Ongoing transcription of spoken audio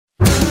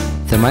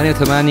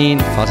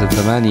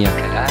88.8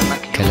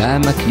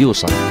 كلامك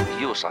يوصل.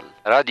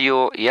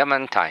 راديو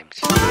يمن تايمز،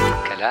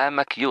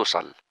 كلامك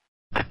يوصل.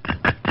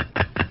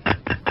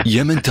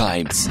 يمن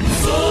تايمز.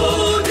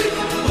 صوتك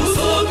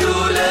وصوت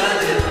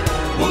ولادك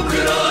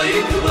بكرة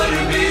يكبر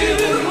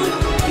بيهم،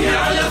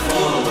 يعلى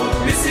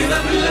فوق باسم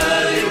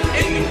بلادك،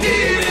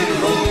 انتي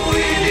منهم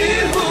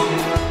وليهم.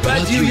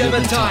 راديو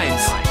يمن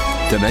تايمز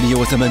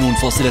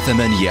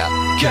 88.8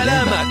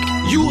 كلامك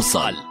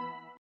يوصل.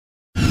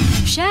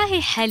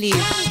 شاهي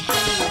حليب.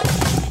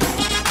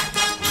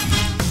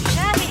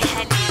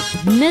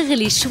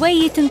 نغلي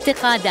شوية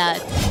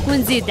انتقادات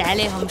ونزيد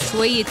عليهم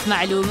شوية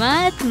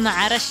معلومات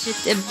مع رشة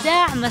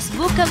إبداع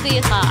مسبوكة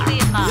بإيقاع.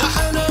 يا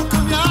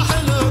حلوكم يا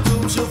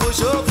حلوكم، شوفوا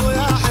شوفوا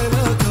يا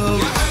حلوكم،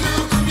 يا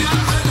حلوكم يا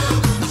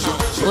حلوكم،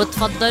 شوفوا شوفوا.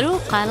 وتفضلوا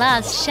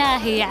خلاص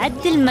شاهي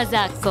يعدل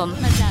مزاجكم.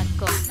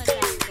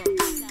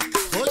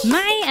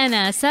 معي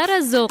أنا سارا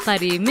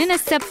الزوقري من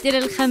السبت إلى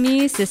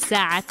الخميس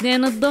الساعة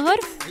 2 الظهر،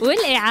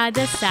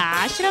 والإعادة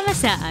الساعة 10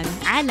 مساء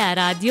على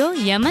راديو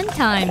يمن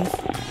تايمز.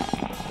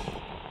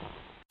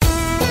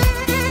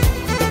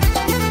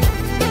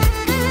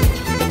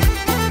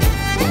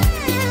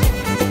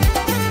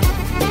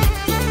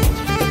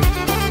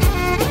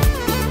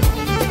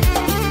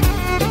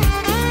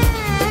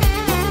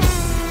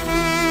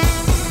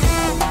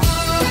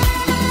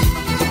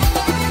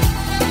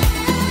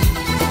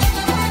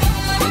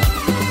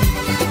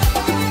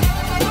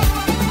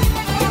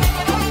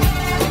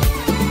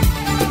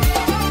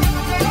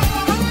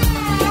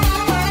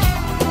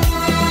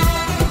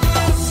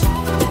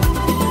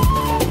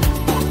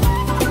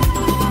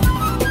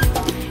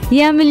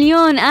 يا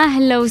مليون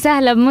أهلا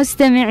وسهلا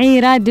بمستمعي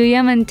راديو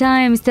يمن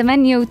تايمز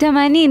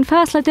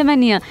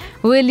 88.8.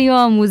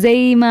 واليوم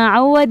وزي ما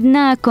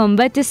عودناكم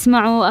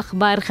بتسمعوا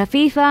أخبار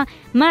خفيفة،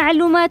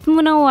 معلومات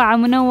منوعة،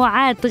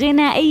 منوعات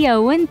غنائية،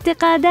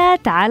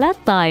 وانتقادات على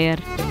الطاير.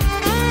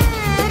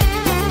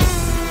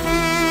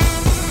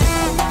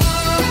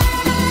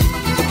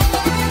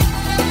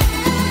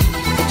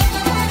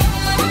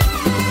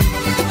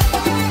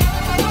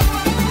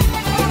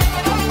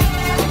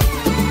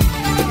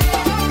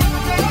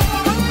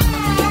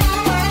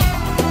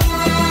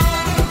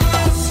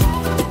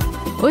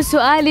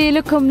 وسؤالي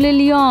لكم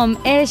لليوم،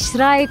 إيش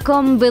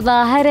رأيكم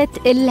بظاهرة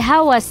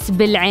الهوس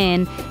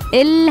بالعين؟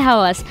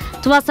 الهوس.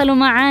 تواصلوا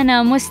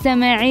معنا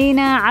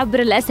مستمعينا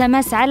عبر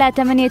الSMS على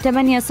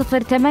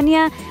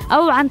 8808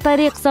 أو عن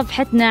طريق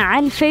صفحتنا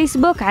على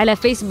الفيسبوك على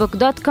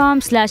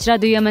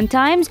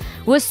facebook.com/radioyementtimes.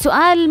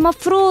 والسؤال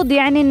مفروض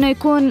يعني إنه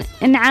يكون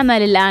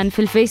انعمل الآن في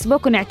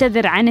الفيسبوك،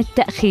 ونعتذر عن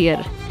التأخير.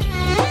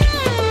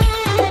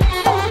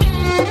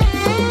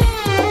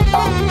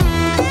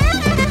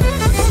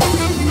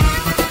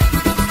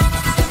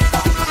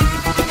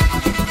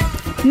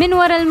 من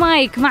وراء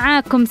المايك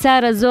معاكم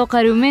سارا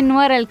الزوقري، ومن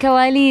وراء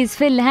الكواليس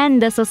في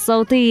الهندسة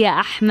الصوتية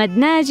أحمد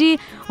ناجي،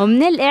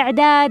 ومن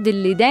الإعداد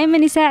اللي دايما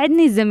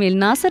يساعدني الزميل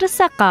ناصر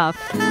السقاف.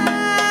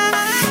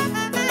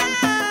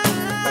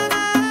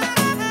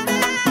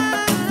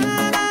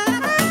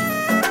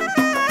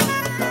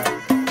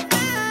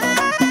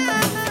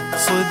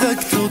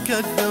 صدقت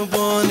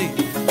وكذبوني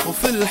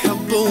وفي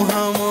الحب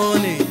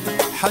وهموني،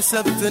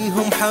 حسبت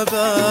انهم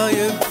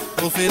حبايب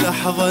وفي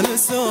لحظة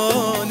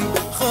نسوني،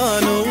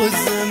 خانوا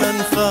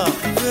والزمن خاف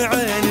في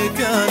عيني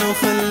كانوا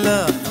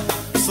خلا،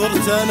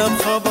 صرت انا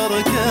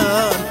بخبر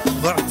كان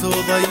ضعت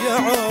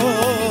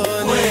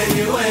وضيعوني.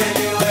 ويلي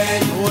ويلي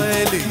ويلي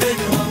ويلي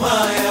منهم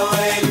يا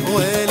ويلي،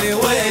 ويلي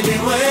ويلي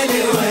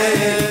ويلي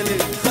ويلي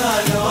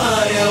خانوا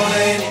يا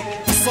ويلي.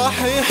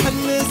 صحيح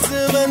ان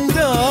الزمن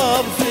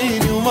دار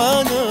فيني وما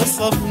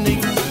نصفني،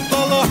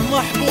 طلع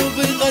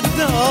محبوبي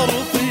غدار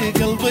في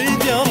قلبي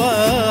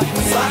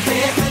جرحني.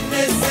 صحيح ان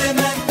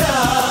الزمن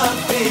دار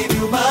فيني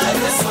وما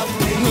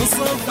نصفني،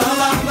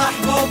 طلع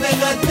محبوبي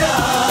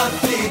غدار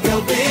في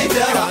قلبي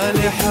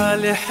جرحني.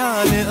 حالي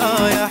حالي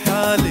يا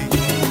حالي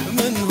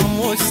منهم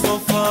وش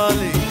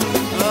صفالي،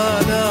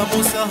 انا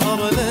مسهر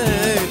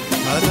ليل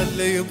على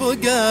اللي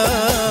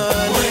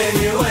يبقالي.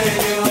 ويلي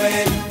ويلي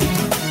ويلي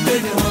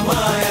منهم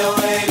يا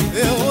ويلي،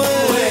 يا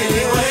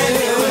ويلي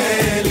ويلي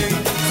ويلي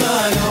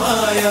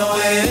خانوا يا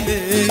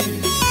ويلي.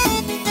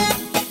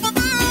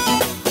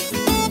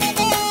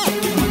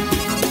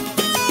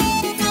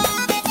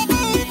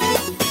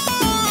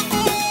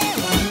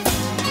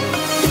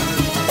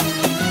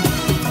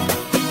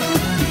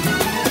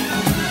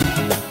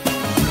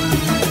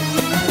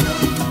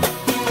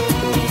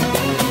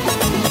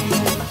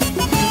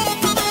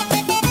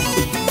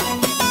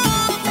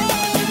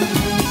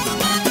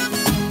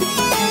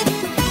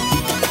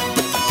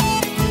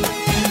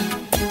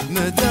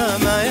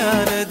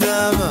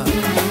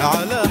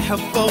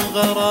 حبه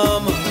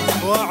وغرامه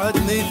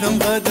وعدني ثم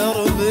غدر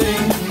بي،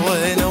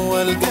 وين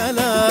اول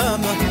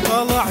كلامه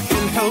طلع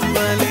كل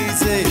حبه لي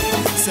زي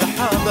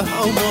سحابه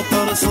او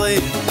مطر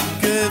صيف،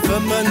 كيف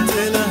اما انت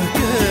له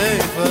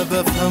كيف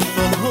بفهم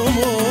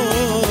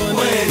فهمون.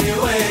 ويلي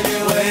ويلي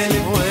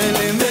ويلي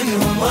ويلي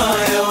منهم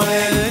يا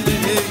ويلي،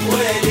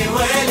 ويلي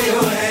ويلي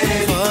ويلي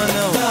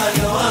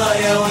خانوا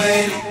يا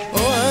ويلي.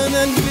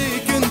 وانا اللي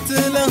كنت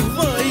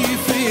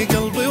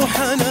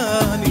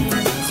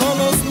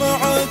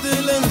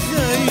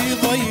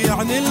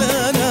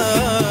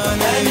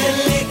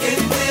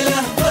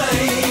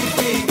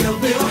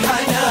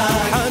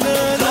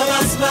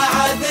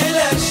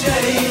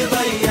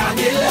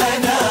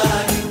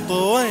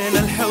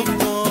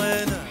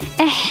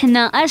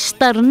إحنا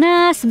أشطر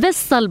ناس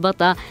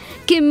بالصلبطة.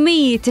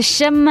 كمية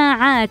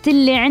الشماعات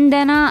اللي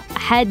عندنا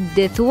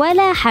حدث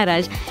ولا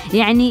حرج.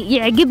 يعني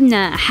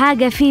يعجبنا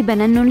حاجة في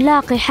بالنا إنه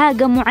نلاقي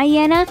حاجة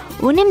معينة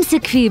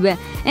ونمسك فيه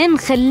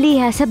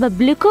نخليها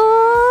سبب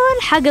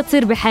لكل حاجة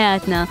تصير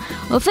بحياتنا.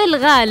 وفي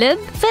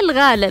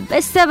الغالب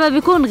السبب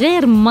يكون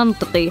غير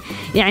منطقي.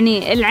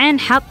 يعني العين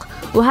حق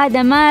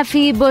وهذا ما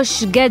في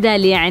بوش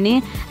جدل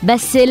يعني،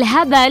 بس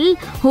الهبل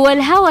هو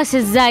الهوس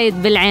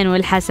الزايد بالعين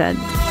والحسد.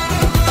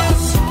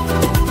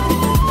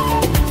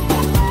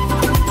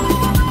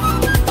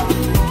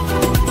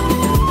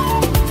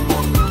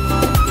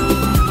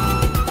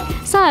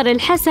 صار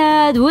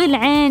الحسد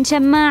والعين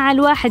شماعة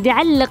الواحد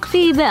يعلق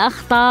فيه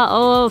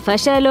بأخطائه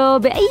فشله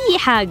بأي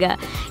حاجة.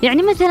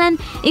 يعني مثلا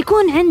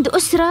يكون عند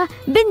أسرة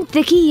بنت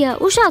ذكية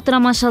وشاطرة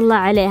ما شاء الله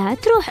عليها،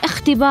 تروح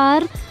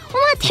اختبار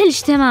وما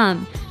تحلش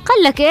تمام،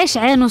 قال لك إيش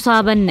عين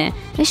وصابنا،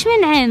 إيش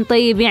من عين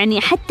طيب؟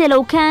 يعني حتى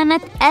لو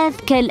كانت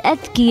أذكى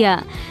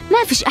الأذكياء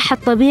ما فيش أحد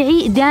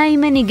طبيعي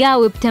دايما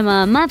يجاوب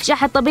تمام، ما فيش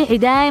أحد طبيعي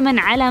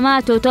دايما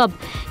علاماته توب.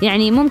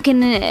 يعني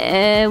ممكن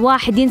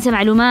واحد ينسى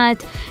معلومات،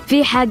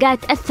 في حاجات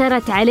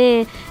أثرت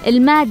عليه،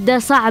 المادة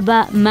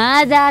صعبة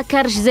ما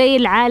ذاكرش زي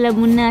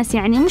العالم والناس.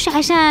 يعني مش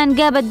عشان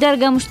جابت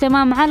درجة مش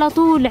تمام على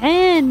طول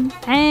عين.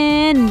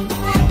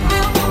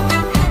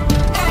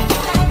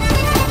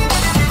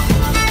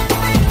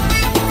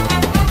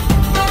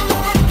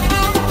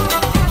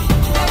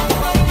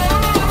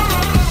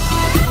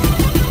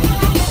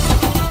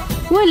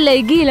 ولا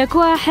يجيلك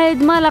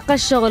واحد ما لقى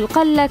الشغل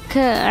قال لك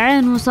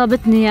عينه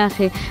صابتني يا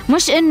أخي،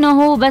 مش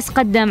إنه هو بس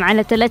قدم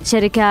على 3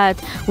 شركات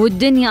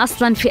والدنيا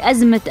أصلا في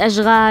أزمة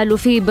أشغال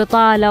وفي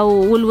بطالة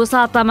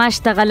والوساطة ما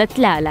اشتغلت.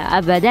 لا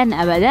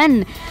أبدا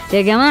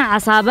يا جماعة،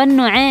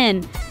 صابنه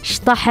عين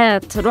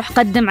اشطحت، روح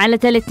قدم على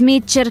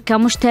 300 شركة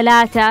مش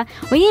 3،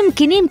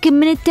 ويمكن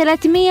من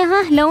 300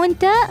 لو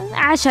انت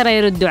 10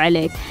 يردوا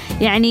عليك.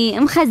 يعني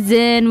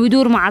مخزن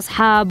ويدور مع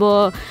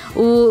أصحابه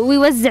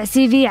ويوزع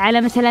CV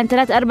على مثلا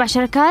 3-4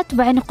 شركات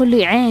وبعدين يقول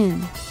لي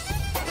عين.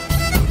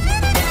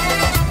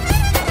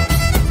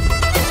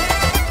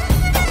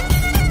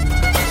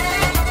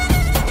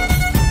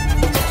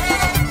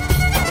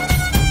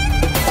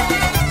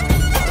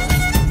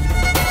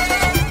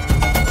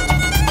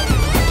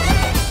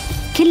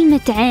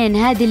 كلمة عين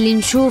هذه اللي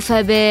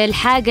نشوفها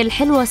بالحاجة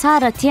الحلوة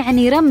صارت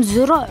يعني رمز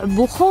رعب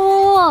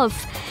وخوف.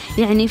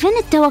 يعني فين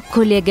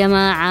التوكل يا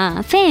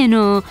جماعة؟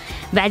 فينه؟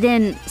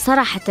 بعدين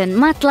صراحة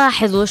ما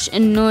تلاحظوش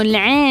إنه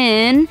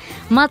العين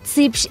ما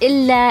تصيبش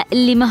إلا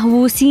اللي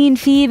مهووسين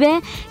فيه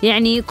به؟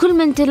 يعني كل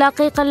من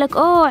تلاقيه قال لك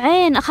أوه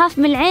عين، أخاف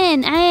من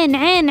العين،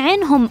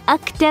 عين هم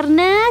أكتر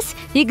ناس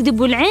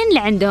يكذبوا العين اللي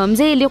عندهم،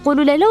 زي اللي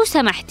يقولوا له لو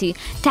سمحتي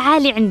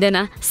تعالي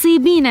عندنا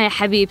صيبينا يا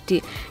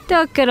حبيبتي.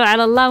 توكلوا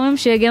على الله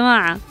وامشوا يا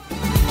جماعة.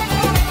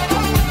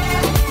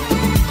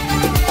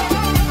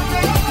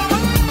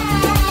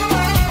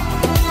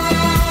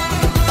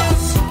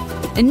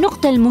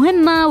 النقطة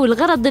المهمة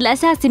والغرض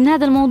الأساسي من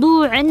هذا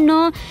الموضوع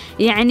إنه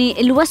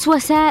يعني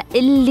الوسوسة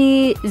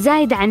اللي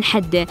زايدة عن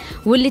حده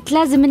واللي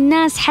تلازم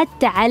الناس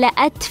حتى على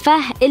أتفه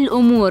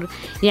الأمور.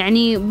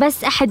 يعني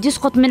بس أحد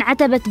يسقط من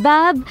عتبة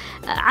باب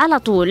على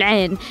طول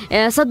عين،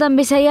 صدم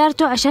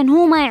بسيارته عشان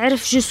هو ما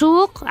يعرف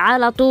يسوق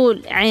على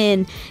طول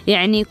عين.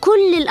 يعني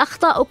كل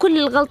الأخطاء وكل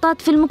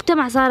الغلطات في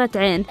المجتمع صارت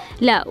عين.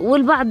 لا،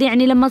 والبعض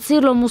يعني لما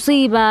تصير له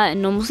مصيبة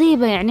إنه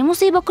مصيبة، يعني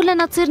مصيبة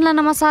كلنا تصير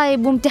لنا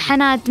مصايب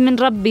وامتحانات من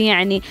ربي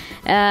يعني.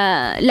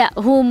 لا،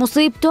 هو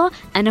مصيبته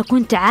أنا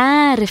كنت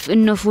عارف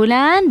إنه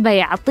فلان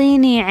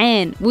بيعطيني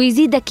عين،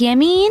 ويزيدك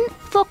يمين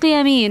فوق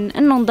يمين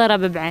إنه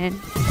انضرب بعين.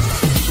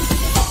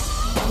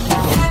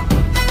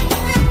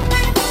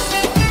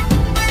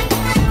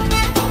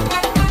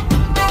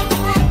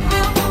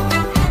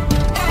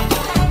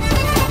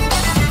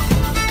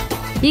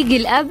 يجي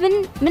الابن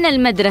من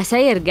المدرسة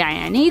يرجع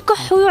يعني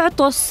يكح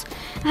ويعطس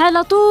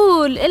على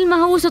طول،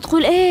 المهووسة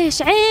تقول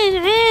ايش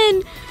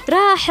عين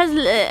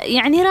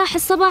راح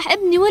الصباح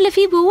ابني ولا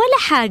فيه ولا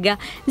حاجة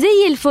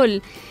زي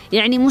الفل.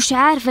 يعني مش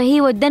عارفة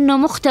هي ودنه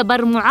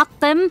مختبر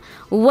معقم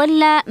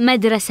ولا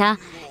مدرسة.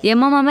 يا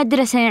ماما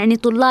مدرسة يعني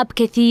طلاب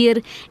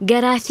كثير،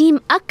 جراثيم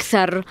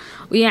أكثر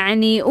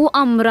يعني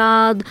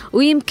وأمراض،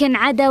 ويمكن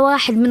عدا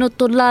واحد من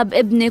الطلاب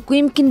ابنك،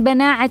 ويمكن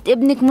بناعة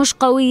ابنك مش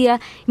قوية،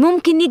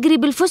 ممكن يجري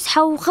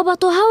بالفسحة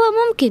وخبطوا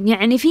هوا، ممكن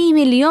يعني في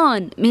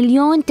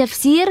مليون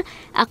تفسير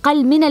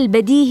أقل من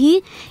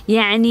البديهي.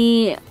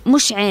 يعني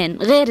مش عين،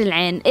 غير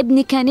العين.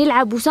 ابني كان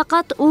يلعب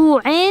وسقط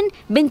وعين،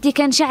 بنتي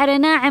كان شعر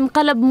ناعم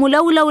قلب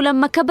ملولو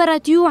لما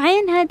كبرت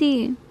عين،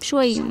 هذه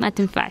شوي ما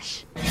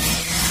تنفعش.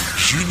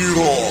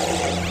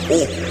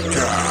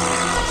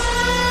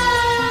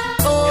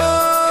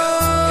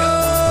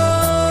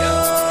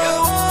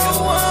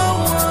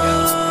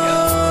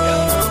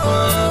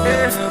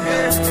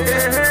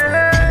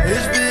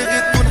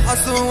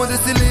 حسود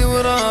اللي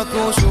وراك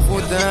وشوف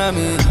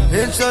قدامي،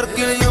 انشر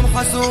كل يوم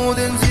حسود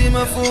انزي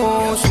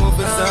مفهوم شوف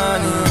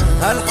الثاني.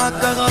 هل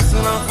حتى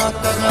غسل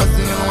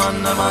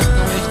وانا ما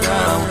مش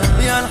داو،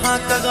 يا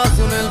حتى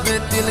غسل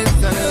البيت اللي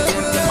انت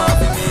ما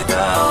في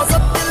ميدان.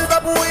 صد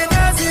الباب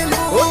ونازل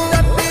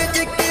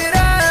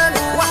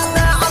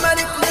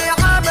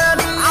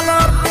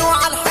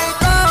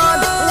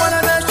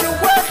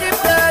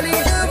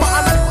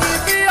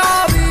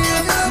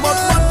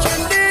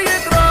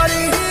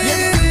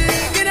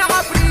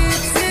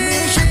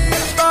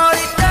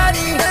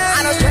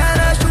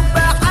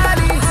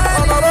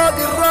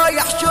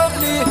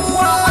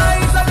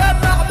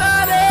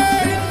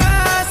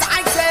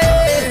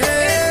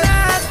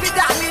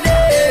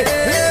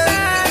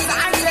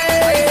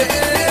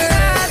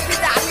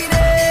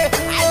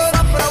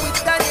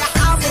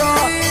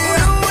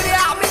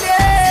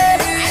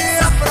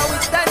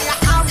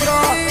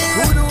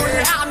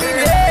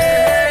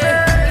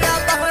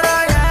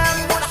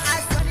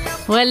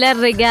ولا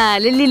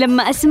الرجال اللي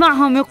لما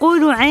أسمعهم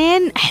يقولوا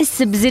عين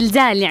أحس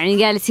بزلزال، يعني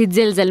جالس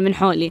يتزلزل من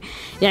حولي.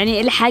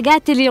 يعني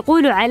الحاجات اللي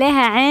يقولوا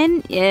عليها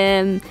عين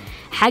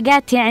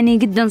حاجات يعني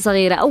جدا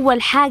صغيرة.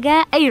 أول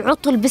حاجة أي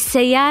عطل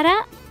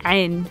بالسيارة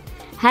عين،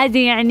 هذه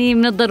يعني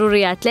من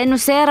الضروريات، لأنه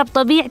السيارة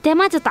بطبيعتها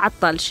ما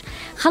تتعطلش.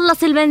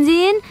 خلص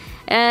البنزين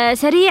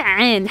سريع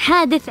عين،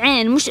 حادث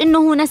عين، مش إنه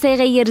هو نسى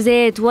يغير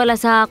زيت ولا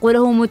ساق ولا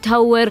هو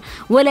متهور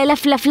ولا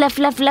لف لف لف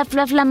لف لف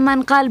لف لما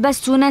نقال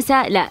بس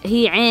ونسى، لا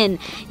هي عين.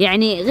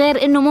 يعني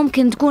غير إنه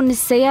ممكن تكون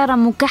السيارة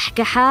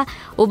مكحكحة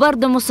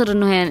وبرضه مصر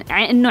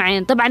إنه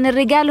عين. طبعا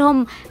الرجال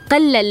هم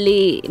قلة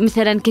اللي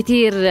مثلا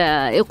كتير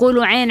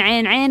يقولوا عين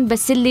عين عين،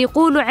 بس اللي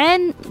يقولوا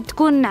عين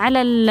تكون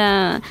على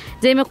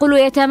زي ما يقولوا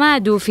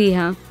يتمادوا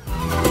فيها.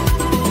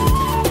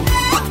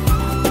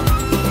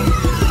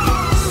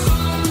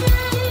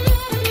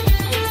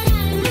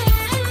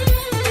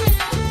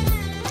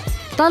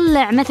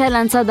 طلع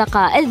مثلا صدقة،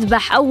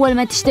 اذبح أول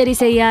ما تشتري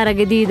سيارة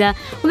جديدة،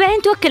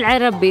 وبعدين توكل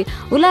على ربي،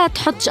 ولا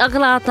تحطش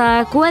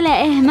أغلاطك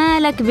ولا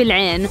إهمالك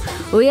بالعين.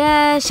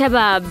 ويا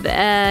شباب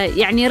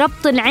يعني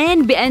ربط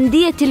العين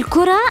بأندية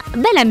الكرة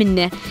بلا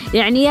منه.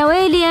 يعني يا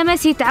ويلي يا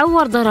ميسي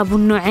تعور ضربوا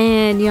إنه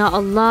عين، يا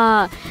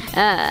الله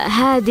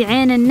هذه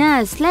عين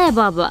الناس. لا يا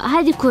بابا،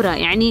 هذه كرة،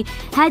 يعني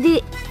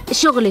هذه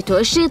شغلته.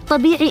 الشيء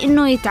الطبيعي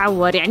إنه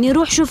يتعور. يعني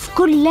روح شوف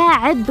كل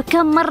لاعب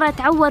كم مرة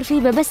تعور فيه،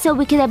 بس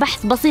سوي كده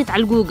بحث بسيط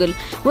على الجوجل،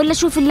 ولا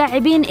شوف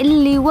اللاعبين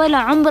اللي ولا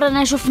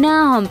عمرنا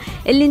شفناهم،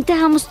 اللي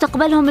انتهى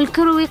مستقبلهم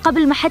الكروي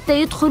قبل ما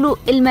حتى يدخلوا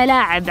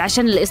الملاعب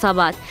عشان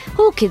الإصابات.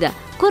 هو كده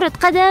كرة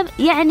قدم،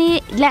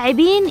 يعني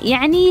لاعبين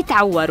يعني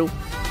يتعوروا.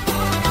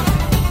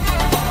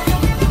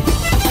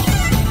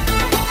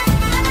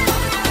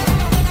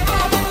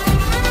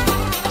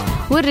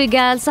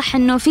 والرجال صح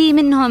إنه في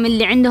منهم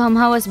اللي عندهم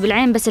هوس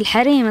بالعين، بس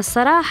الحريم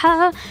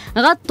الصراحة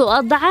غطوا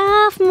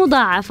أضعاف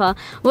مضاعفة.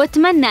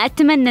 وأتمنى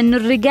إنه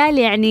الرجال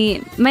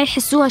يعني ما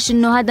يحسوهش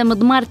إنه هذا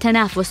مضمار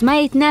تنافس، ما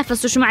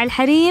يتنافسوش مع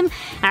الحريم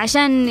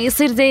عشان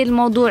يصير زي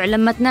الموضوع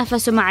لما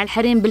تنافسوا مع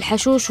الحريم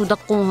بالحشوش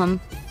ودقوهم.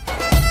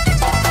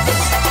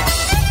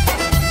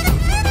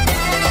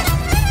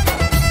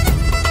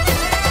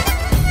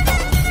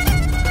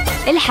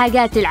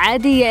 الحاجات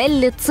العادية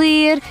اللي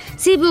تصير،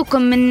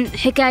 سيبوكم من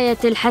حكاية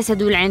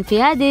الحسد والعين،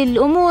 في هذه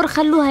الأمور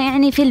خلوها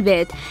يعني في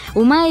البيت،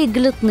 وما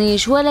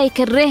يقلطنيش ولا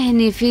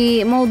يكرهني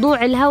في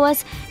موضوع الهوس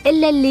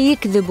إلا اللي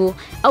يكذبوا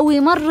أو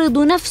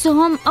يمرضوا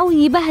نفسهم أو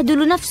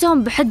يبهدلوا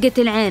نفسهم بحقة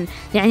العين.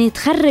 يعني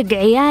تخرج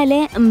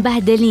عيالي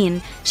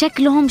مبهدلين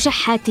شكلهم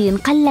شحاتين،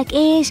 قلك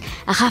إيش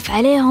أخاف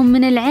عليهم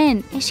من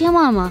العين؟ إيش يا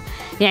ماما؟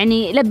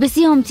 يعني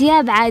لبسيهم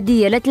ثياب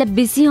عادية، لا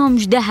تلبسيهم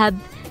ذهب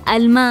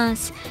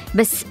الماس،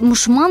 بس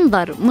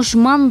مش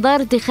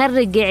منظر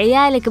تخرج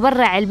عيالك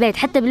برا على البيت.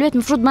 حتى بالبيت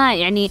مفروض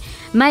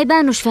ما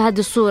يبانوش في هذه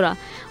الصورة.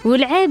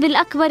 والعيب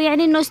الأكبر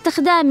يعني إنه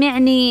استخدام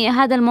يعني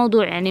هذا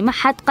الموضوع، يعني ما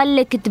حد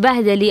قلك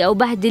تبهدلي أو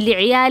بهدلي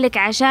عيالك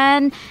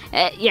عشان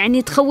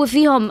يعني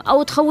تخوفيهم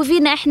أو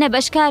تخوفينا إحنا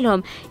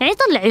بأشكالهم. يعني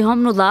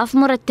طلعيهم نظاف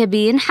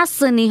مرتبين،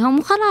 حصنيهم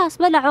وخلاص،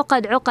 بلا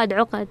عقد عقد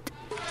عقد.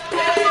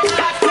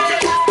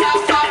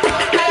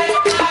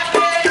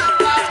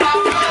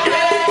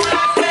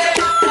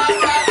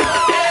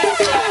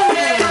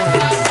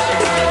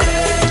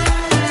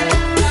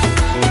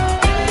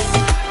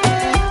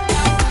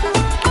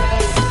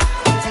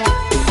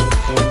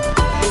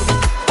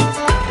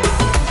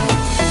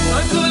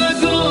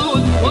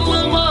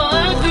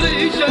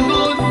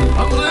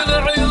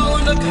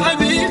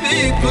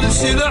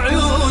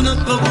 لعيونك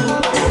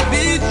قبول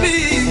بيك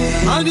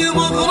أنا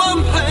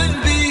مغرم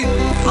حبي،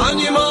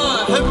 أنا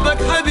ما أحبك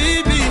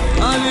حبيبي،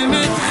 أنا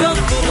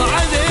متخبط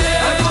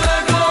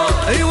عليك.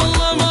 أي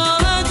والله ما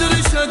أدري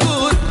إيش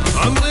أقول،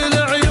 عمري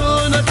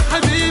لعيونك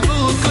حبيبي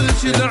وكل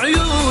شي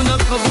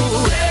لعيونك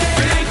قبول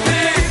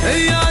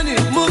بيك يعني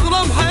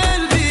مغرم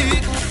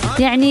حبي.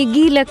 يعني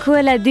يجيلك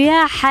ولد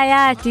يا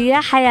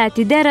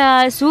حياتي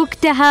درس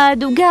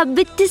واجتهد وجاب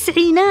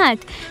بالتسعينات،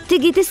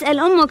 تيجي تسأل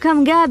أمه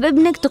كم جاب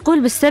ابنك تقول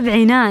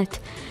بالسبعينات.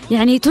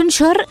 يعني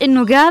تنشر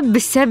إنه جاب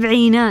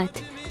بالسبعينات.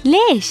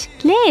 ليش؟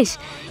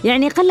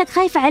 يعني قلك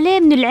خايف عليه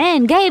من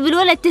العين، جايب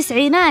الولد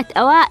تسعينات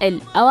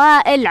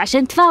أوائل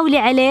عشان تفاولي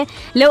عليه.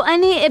 لو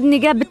أني ابني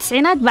جاب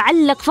بالتسعينات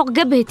بعلق فوق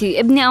جبهتي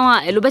ابني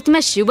أوائل،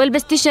 وبتمشي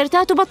وبلبس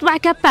تيشيرتات وبطبع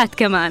كابات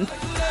كمان.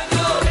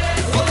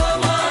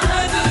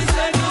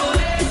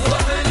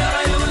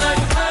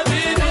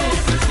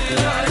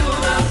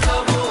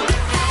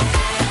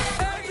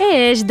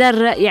 ايش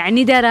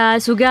يعني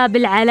درس وقاب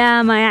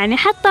العلامة، يعني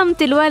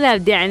حطمت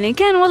الولد. يعني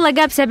كان والله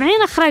جاب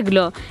 70 اخرج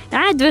له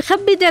عاد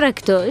بيخبي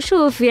درجته.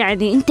 شوف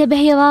يعني انتبه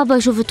يا بابا،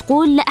 شوف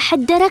تقول لا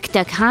أحد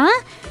درجتك، ها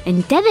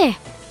انتبه،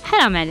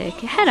 حرام عليك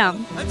حرام.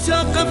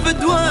 اتشاقف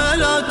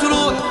دولا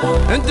تروح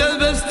انت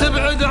بس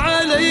تبعد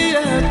علي،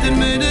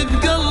 تمن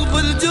بقلب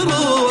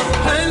الجروح،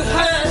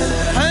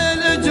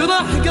 حيل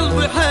اجرح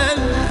قلبي حيل،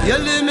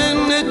 يلي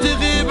من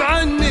تغيب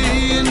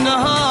عني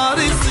النهار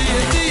يصير.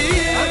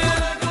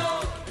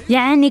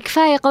 يعني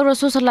كفاية قول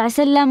الرسول صلى الله عليه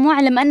وسلم: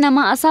 واعلم أن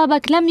ما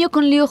أصابك لم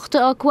يكن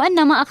ليخطئك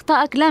وأن ما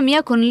أخطأك لم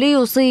يكن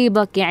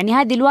ليصيبك. يعني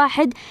هذه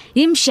الواحد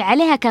يمشي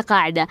عليها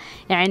كقاعدة،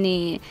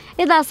 يعني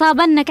إذا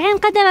أصابنك عين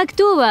قدم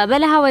مكتوبة،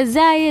 بلا هوى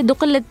الزايد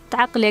وقلة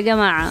عقل يا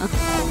جماعة.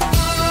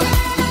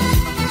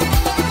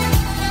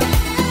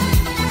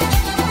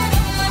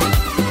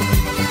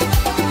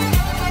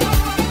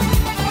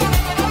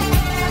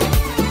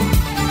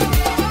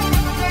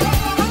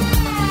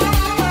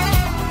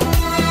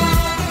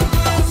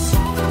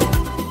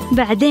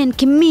 بعدين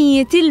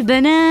كمية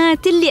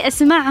البنات اللي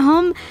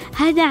أسمعهم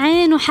هذا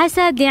عين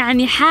وحسد،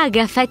 يعني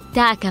حاجة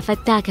فتاكة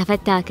فتاكة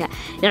فتاكة.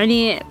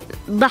 يعني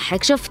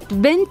ضحك، شفت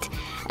بنت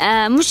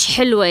مش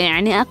حلوة،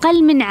 يعني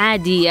أقل من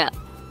عادية،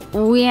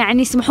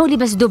 ويعني اسمحولي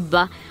بس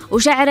دبة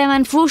وشعرها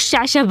منفوش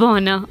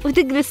شعشبونة،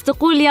 وتجلس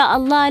تقول يا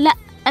الله لا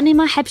أنا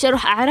ما أحبش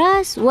أروح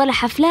أعراس ولا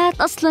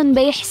حفلات أصلا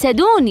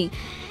بيحسدوني.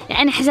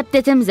 يعني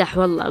حسبتها تمزح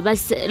والله،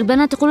 بس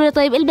البنات يقولوا لي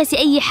طيب البسي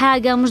أي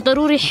حاجة مش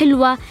ضروري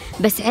حلوة،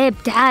 بس عيب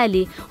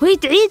تعالي، وهي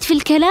تعيد في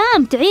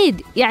الكلام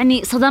تعيد.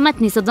 يعني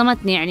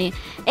صدمتني يعني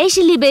إيش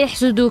اللي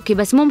بيحسدوكي؟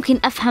 بس ممكن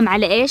أفهم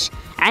على إيش،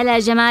 على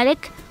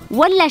جمالك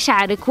ولا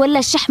شعرك ولا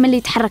الشحم اللي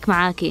يتحرك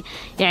معاكي.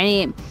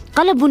 يعني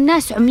قلبوا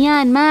الناس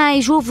عميان، ما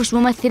يشوفوش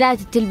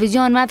ممثلات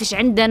التلفزيون، ما فيش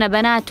عندنا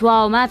بنات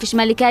واو، ما فيش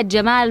ملكات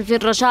جمال في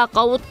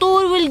الرشاقة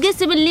والطول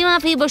والقسم اللي ما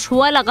فيه بش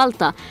ولا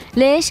غلطة.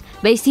 ليش؟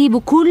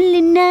 بيسيبوا كل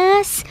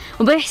الناس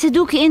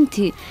وبيحسدوكي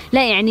انتي.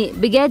 لا يعني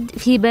بجد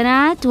في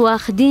بنات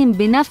واخدين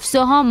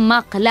بنفسهم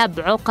مقلب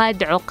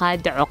عقد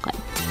عقد عقد.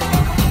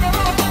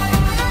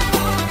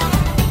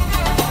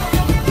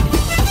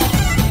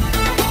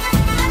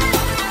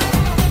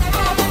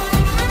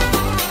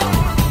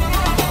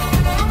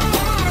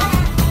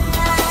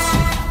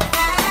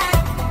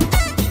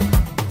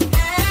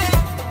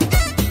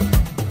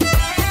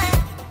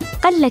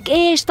 قالك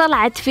إيش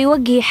طلعت في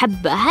وجهي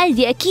حبة،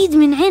 هذه أكيد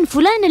من عين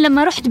فلانة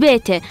لما رحت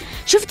بيته.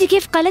 شفتي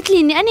كيف قالت لي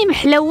إني أنا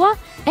محلوة؟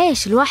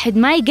 إيش الواحد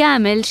ما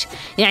يجاملش،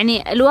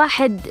 يعني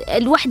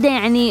الوحدة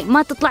يعني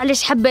ما تطلع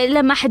ليش حبة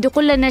إلا ما أحد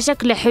يقول لنا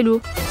شكله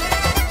حلو.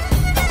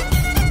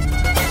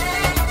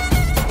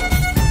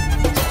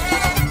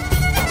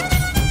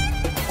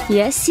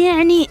 يس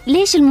يعني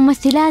ليش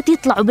الممثلات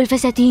يطلعوا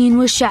بالفساتين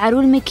والشعر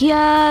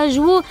والمكياج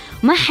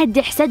وما حد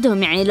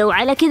يحسدهم؟ يعني لو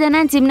على كده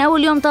نانسي من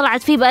أول يوم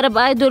طلعت فيه بأرب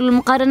آيدول،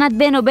 المقارنات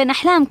بينه وبين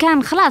أحلام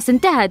كان خلاص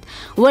انتهت.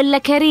 ولا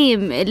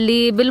كريم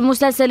اللي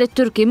بالمسلسل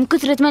التركي من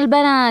كثرة ما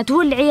البنات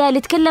والعيال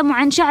يتكلموا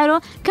عن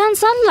شعره كان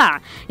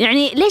صلع.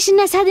 يعني ليش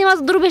الناس هذه ما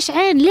تضربش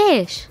عين؟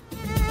 ليش؟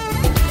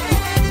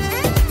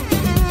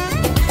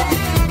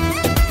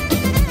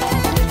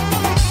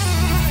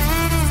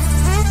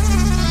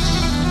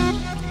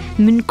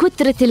 من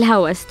كثرة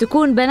الهوس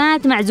تكون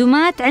بنات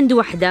معزومات عند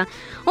وحدة،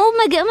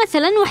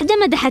 مثلا وحدة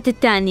مدحت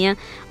الثانية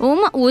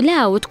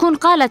وتكون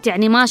قالت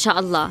يعني ما شاء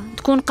الله،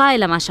 تكون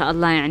قايلة ما شاء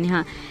الله،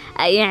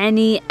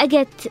 يعني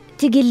أجت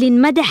تجي اللي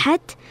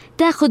مدحت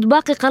تاخد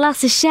باقي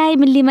قلاص الشاي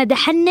من اللي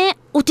مدحنا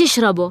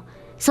وتشربه.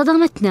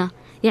 صدمتنا،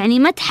 يعني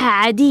مدحة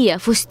عادية،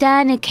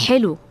 فستانك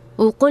حلو،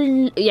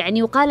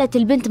 وقالت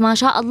البنت ما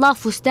شاء الله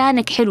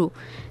فستانك حلو،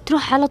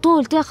 تروح على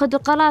طول تاخد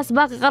القلاص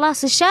باقي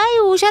قلاص الشاي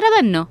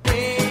وشربنه.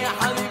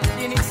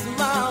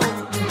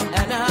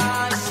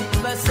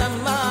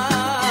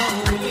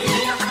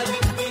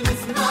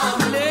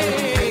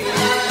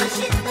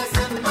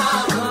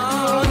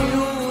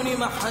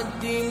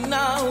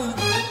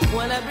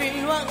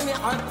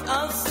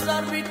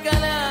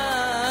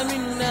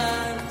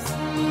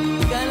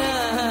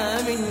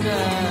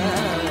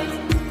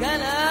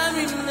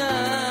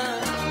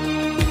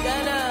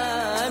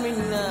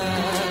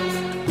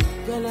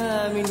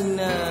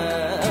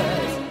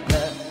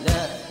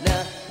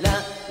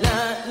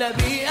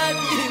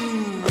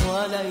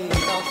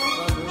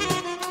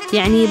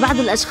 يعني بعض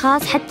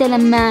الأشخاص حتى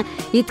لما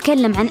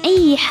يتكلم عن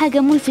أي حاجة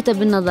ملفتة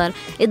بالنظر،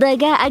 إذا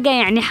جاء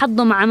يعني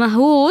حظه مع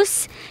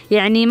مهووس،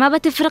 يعني ما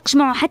بتفرقش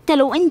معه حتى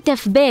لو أنت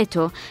في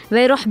بيته،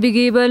 بيروح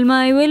بيجيب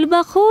الماء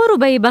والبخور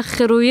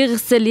وبيبخر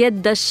ويغسل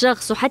يد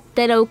الشخص،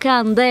 وحتى لو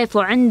كان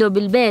ضيفه عنده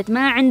بالبيت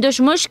ما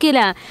عندوش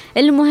مشكلة،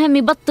 المهم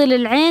يبطل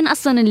العين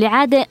أصلا اللي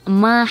عادة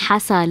ما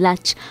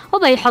حصلتش،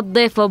 وبيحط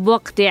ضيفه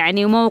بوقت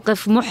يعني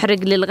وموقف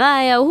محرج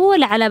للغاية، وهو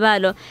اللي على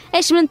باله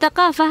إيش من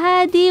ثقافة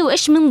هذه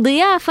وإيش من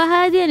ضيافة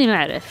هذه، أنا ما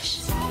أعرفش.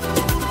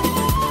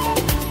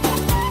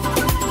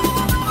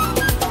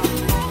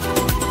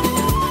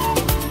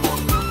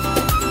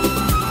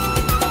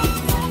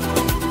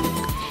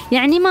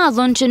 يعني ما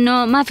أظنش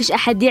إنه ما فيش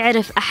أحد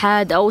يعرف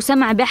أحد أو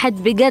سمع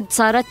بأحد بجد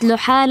صارت له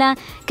حالة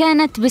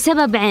كانت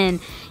بسبب عين،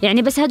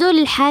 يعني بس هدول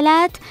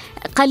الحالات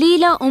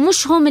قليلة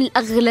ومش هم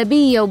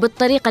الأغلبية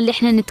وبالطريقة اللي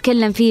إحنا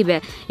نتكلم فيه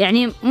به،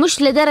 يعني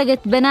مش لدرجة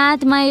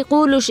بنات ما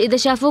يقولوش إذا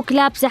شافوك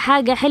لابسة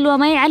حاجة حلوة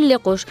ما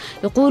يعلقوش،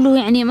 يقولوا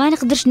يعني ما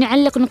نقدرش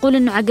نعلق نقول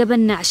إنه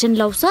عجبنا عشان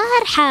لو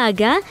صار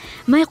حاجة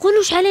ما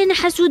يقولوش علينا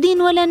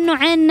حسودين ولا إنه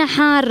عيننا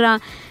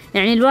حارة.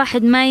 يعني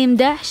الواحد ما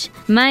يمدحش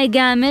ما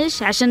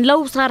يجاملش عشان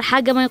لو صار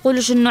حاجة ما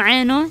يقولوش إنه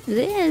عينه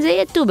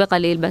زي التوبة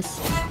قليل بس.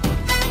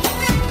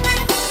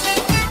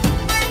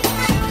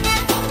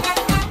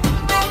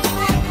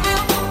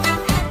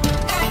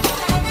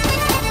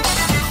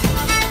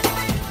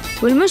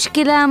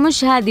 والمشكلة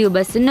مش هذه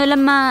وبس، إنه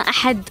لما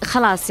أحد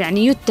خلاص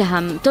يعني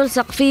يتهم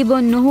تلصق فيه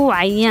بأنه هو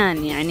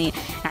عيان، يعني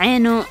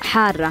عينه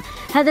حارة،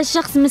 هذا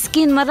الشخص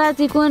مسكين مرات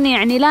يكون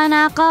يعني لا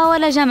ناقة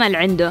ولا جمل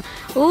عنده،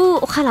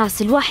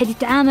 وخلاص الواحد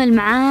يتعامل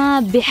معاه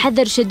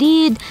بحذر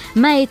شديد،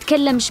 ما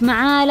يتكلمش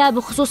معاه لا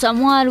بخصوص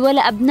أموال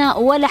ولا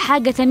أبناء ولا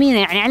حاجة ثمينة،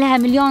 يعني عليها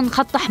مليون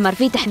خط أحمر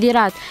في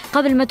تحذيرات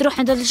قبل ما تروح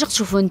عند هذا الشخص.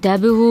 شوفوا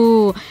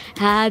انتبهوا،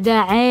 هذا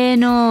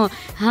عينه،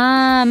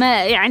 ها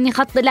ما يعني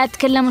خط، لا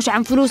تكلموش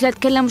عن فلوس، لا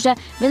تكلموش،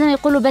 بدنا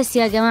يقولوا بس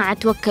يا جماعة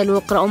توكلوا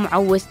واقرأوا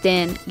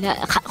معوذتين، لا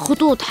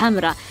خطوط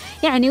حمراء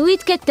يعني،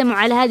 ويتكتموا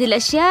على هذه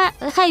الأشياء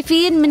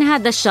خايفين من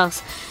هذا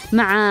الشخص،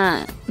 مع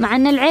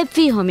أن العيب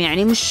فيهم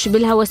يعني مش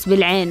بالهوس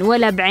بالعين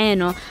ولا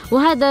بعينه.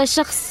 وهذا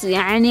الشخص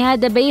يعني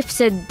هذا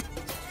بيفسد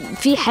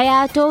في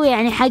حياته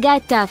يعني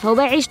حاجات تافهة،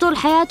 وبيعيش طول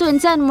حياته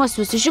إنسان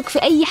موسوس يشك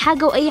في أي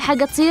حاجة وأي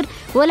حاجة تصير،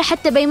 ولا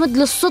حتى بيمد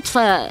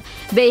للصدفة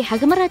بأي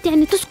حاجة، مرات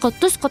يعني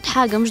تسقط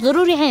حاجة مش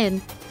ضروري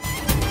عين.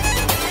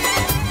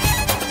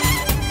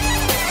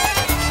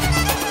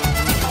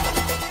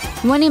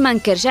 واني ما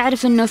انكرش،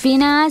 اعرف انه في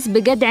ناس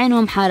بقد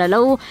عينهم حارة،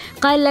 لو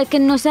قال لك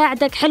انه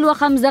ساعتك حلوة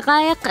 5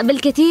 دقائق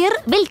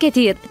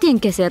بالكثير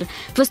تنكسر،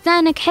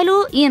 فستانك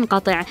حلو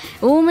ينقطع،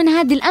 ومن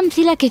هذه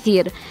الامثلة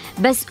كثير.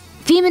 بس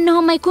في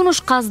منهم ما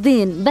يكونوش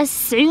قاصدين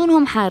بس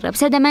عيونهم حارة،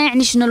 بس هذا ما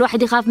يعنيش انه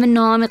الواحد يخاف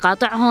منهم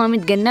يقاطعهم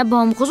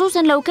يتجنبهم،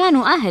 خصوصا لو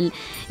كانوا اهل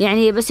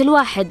يعني، بس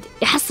الواحد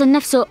يحصل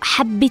نفسه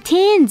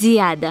حبتين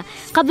زيادة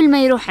قبل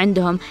ما يروح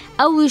عندهم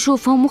او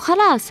يشوفهم،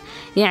 وخلاص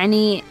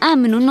يعني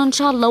امنوا انه ان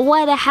شاء الله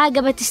ولا حاجة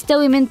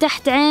بتستوي من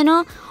تحت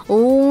عينه،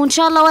 وان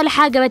شاء الله ولا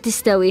حاجة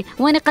بتستوي،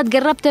 وانا قد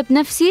قربت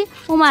بنفسي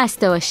وما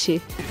استوى الشيء.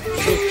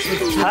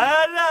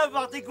 هلا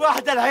بعطيك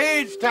واحدة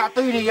الحين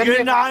تعطيني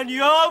قلنا عن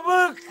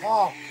يومك.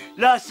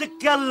 لا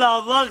سكر لا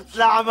ضغط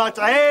لا عمات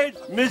عين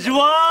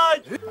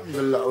مزواج. الحمد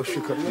لله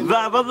والشكر.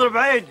 بضرب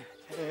عين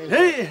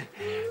هي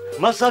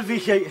ما صار في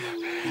شيء.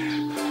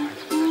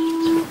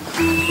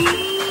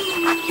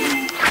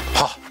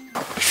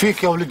 ايش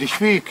فيك يا ولدي؟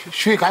 ايش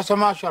فيك عسى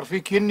ما شر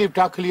فيك؟ يني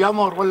بتاكل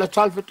يمر ولا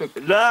سالفتك؟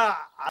 لا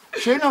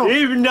شنو؟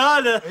 اي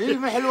بناله. اي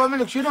ما حلوه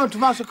منك. شنو انت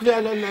ماسك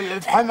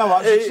الفحمه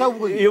ايش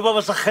تسوي؟ يبا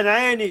بسخن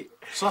عيني.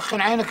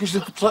 سخن عينك؟ ايش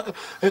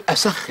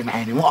اسخن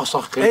عيني مو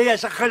اسخن. اي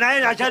اسخن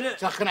عيني عشان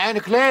تسخن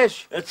عينك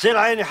ليش؟ تصير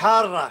عيني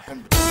حاره.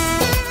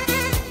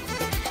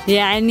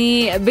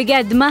 يعني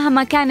بجد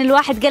مهما كان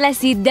الواحد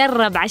جلس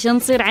يتدرب عشان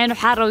تصير عينه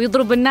حارة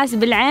ويضرب الناس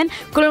بالعين،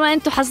 كل ما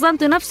انتوا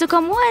حصنتوا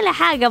نفسكم ولا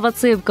حاجة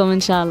بتصيبكم ان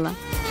شاء الله.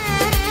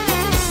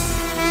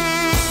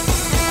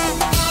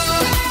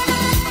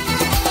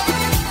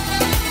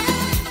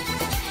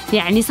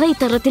 يعني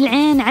سيطرت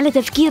العين على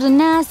تفكير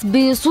الناس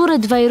بصورة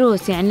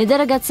فيروس، يعني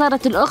لدرجة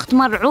صارت الأخت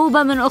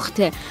مرعوبة من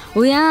أختها،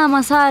 ويا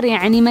ما صار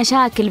يعني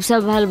مشاكل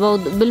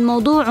بسبب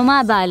بالموضوع، وما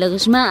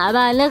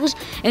أبالغش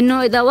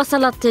إنه إذا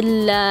وصلت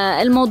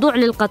الموضوع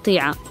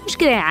للقطيعة. مش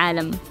كده يا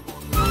عالم.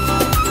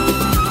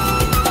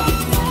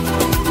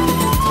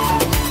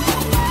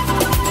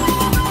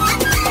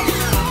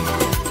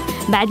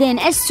 بعدين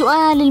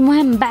السؤال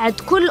المهم، بعد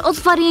كل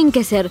أظفر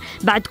ينكسر،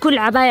 بعد كل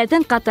عباية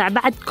تنقطع،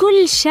 بعد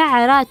كل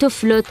شعرة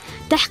تفلت،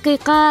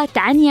 تحقيقات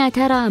عن يا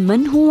ترى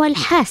من هو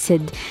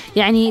الحاسد.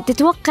 يعني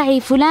تتوقعي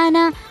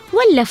فلانة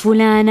ولا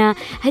فلانة؟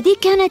 هذه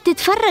كانت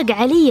تتفرج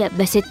علي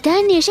بس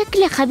التانية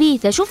شكلها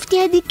خبيثة،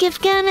 شفتي هذه كيف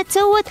كانت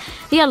سوت؟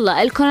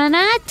 يلا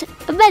الكونانات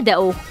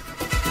بدأوا.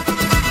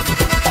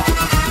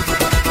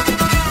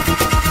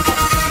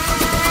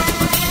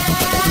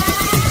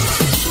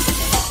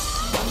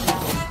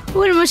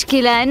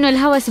 والمشكلة إنه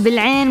الهوس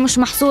بالعين مش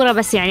محصورة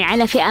بس يعني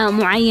على فئة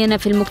معينة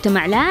في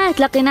المجتمع، لا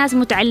تلاقي ناس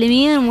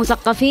متعلمين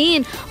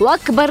ومثقفين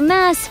وأكبر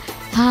ناس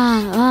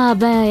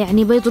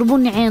يعني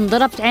بيضربوني عين،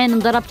 ضربت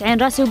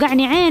عين، راسي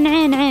وقعني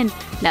عين،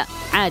 لا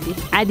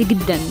عادي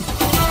جدا.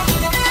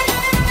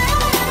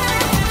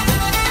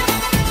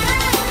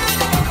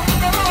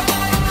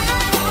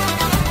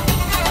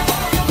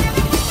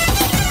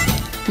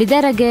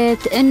 لدرجة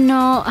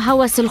إنه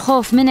هوس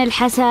الخوف من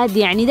الحسد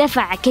يعني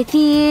دفع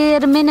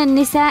كثير من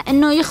النساء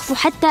إنه يخفوا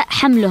حتى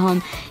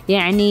حملهم،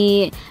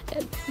 يعني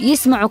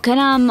يسمعوا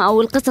كلام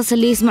أو القصص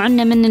اللي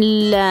يسمعونا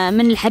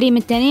من الحريم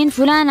التانيين،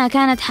 فلانة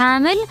كانت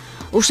حامل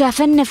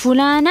وشافنا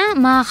فلانة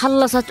ما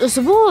خلصت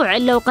أسبوع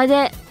إلا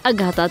وقد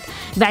أقهطت.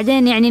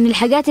 بعدين يعني من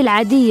الحاجات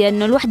العادية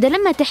إنه الوحدة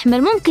لما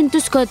تحمل ممكن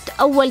تسكت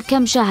أول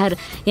كم شهر،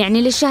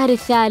 يعني للشهر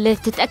الثالث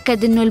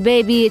تتأكد إنه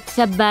البيبي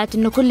تثبت،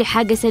 إنه كل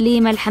حاجة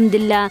سليمة الحمد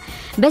لله.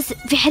 بس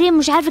في حريم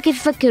مش عارفة كيف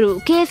يفكروا،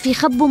 كيف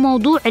يخبوا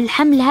موضوع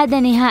الحمل هذا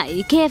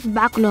نهائي، كيف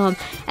بعقلهم.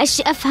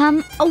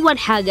 أفهم أول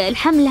حاجة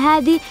الحمل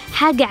هذه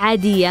حاجة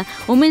عادية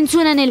ومن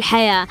سنن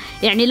الحياة،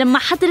 يعني لما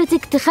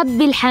حضرتك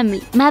تخبي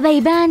الحمل ما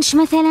بيبانش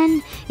مثلا،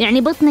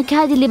 يعني بطنك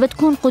هذه اللي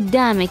بتكون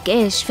قدامك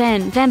إيش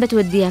فين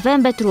بتوديها،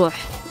 فين بتروح؟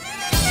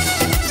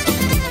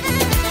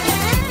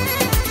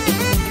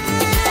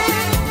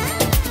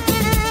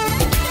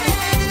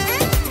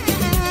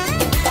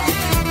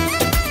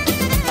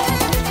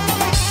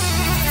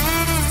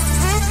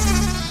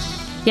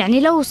 يعني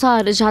لو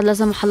صار إجهاض لا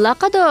سمح الله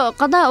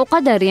قضاء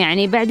وقدر،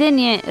 يعني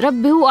بعدين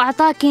ربي هو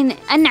أعطاك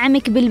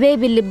أنعمك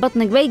بالبيبي اللي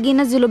ببطنك، بيجي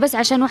ينزله بس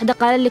عشان وحدة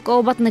قال لك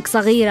أو بطنك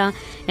صغيرة،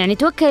 يعني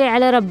توكلي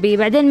على ربي.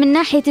 بعدين من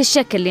ناحية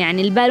الشكل،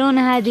 يعني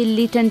البالونة هذه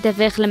اللي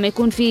تنتفخ لما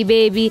يكون في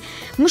بيبي،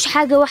 مش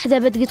حاجة واحدة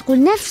بدك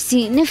تقول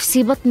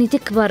نفسي بطني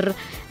تكبر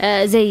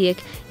زيك،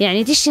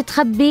 يعني تشي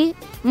تخبي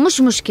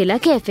مش مشكلة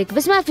كيفك،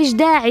 بس ما فيش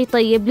داعي.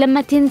 طيب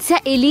لما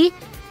تنسألي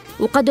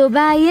وقد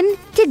باين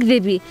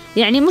تكذبي،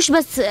 يعني مش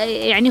بس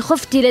يعني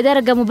خفتي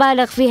لدرجة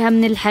مبالغ فيها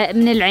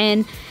من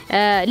العين،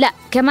 لا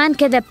كمان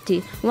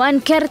كذبتي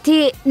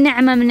وأنكرتي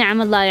نعمة من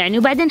نعم الله يعني.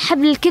 وبعدين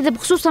حبل الكذب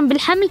خصوصا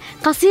بالحمل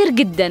قصير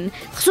جدا،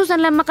 خصوصا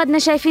لما قدنا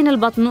شايفين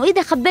البطن،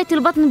 وإذا خبيتي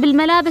البطن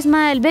بالملابس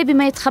ما البيبي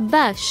ما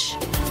يتخباش.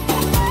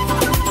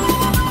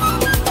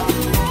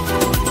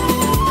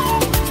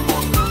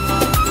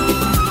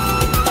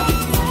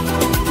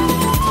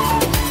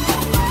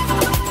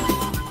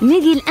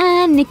 نيجي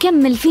الآن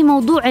نكمل في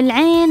موضوع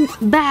العين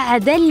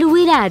بعد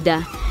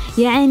الولادة.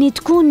 يعني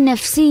تكون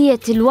نفسية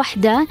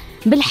الوحدة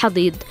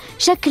بالحضيض،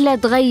 شكلها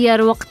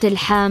تغير وقت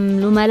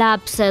الحمل،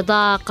 وملابس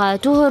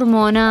ضاقت،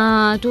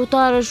 وهرمونات،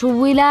 وطرش،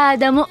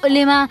 وولادة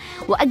مؤلمة،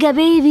 وأجا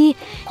بيبي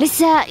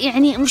لسه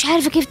يعني مش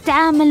عارفة كيف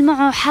تتعامل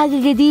معه،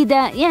 حاجة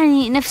جديدة،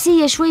 يعني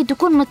نفسية شوي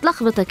تكون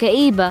متلخبطة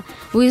كئيبة.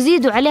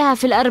 ويزيدوا عليها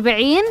في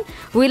 40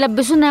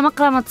 ويلبسونا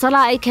مقرمة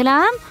صلاة أي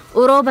كلام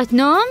وروبة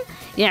نوم،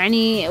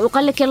 يعني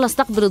وقال لك يلا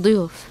استقبلوا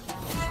ضيوف.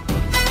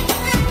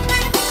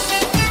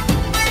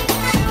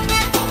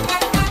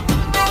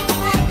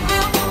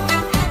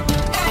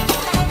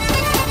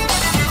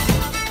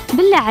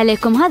 بالله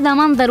عليكم هذا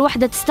منظر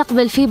وحدة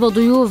تستقبل فيه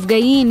بضيوف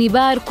جايين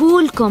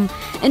يباركوا لكم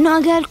إنه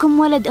أجالكم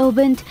ولد أو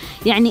بنت.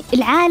 يعني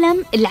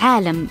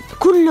العالم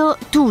كله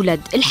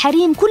تولد،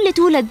 الحريم كله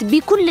تولد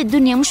بكل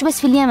الدنيا، مش بس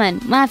في اليمن،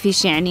 ما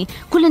فيش يعني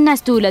كل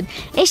الناس تولد.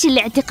 إيش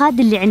الاعتقاد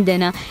اللي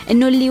عندنا؟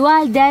 إنه اللي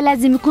والده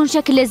لازم يكون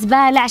شكل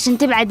زبالة عشان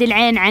تبعد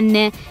العين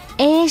عنه.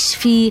 إيش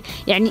في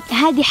يعني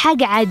هذه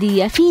حاجة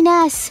عادية. في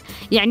ناس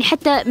يعني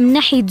حتى من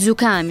ناحية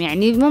زكام،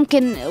 يعني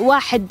ممكن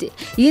واحد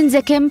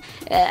ينزكم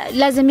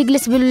لازم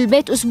يجلس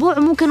بالبيت أسبوع،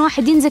 وممكن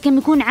واحد ينزكم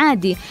يكون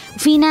عادي.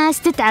 وفي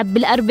ناس تتعب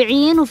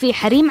بال40 وفي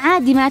حريم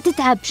عادي ما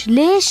تتعبش.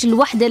 ليش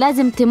الوحدة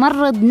لازم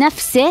تمرض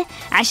نفسه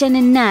عشان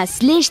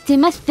الناس؟ ليش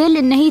تمثل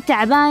إن هي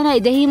تعبانة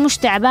إذا هي مش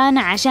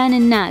تعبانة عشان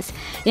الناس؟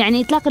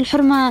 يعني تلاقي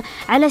الحرمة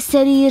على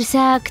السرير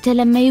ساكتة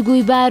لما يجوا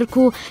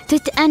يباركوا،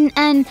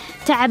 تتأنأن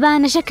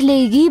تعبانة، شكله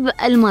يجيب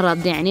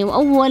المرض يعني.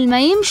 وأول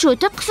ما يمشوا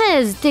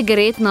تقفز،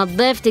 تجري،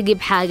 تنظف،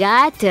 تجيب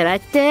حاجات،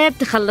 ترتب،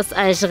 تخلص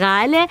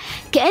أشغاله،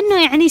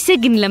 كأنه يعني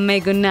سجن لما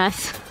يجوا الناس.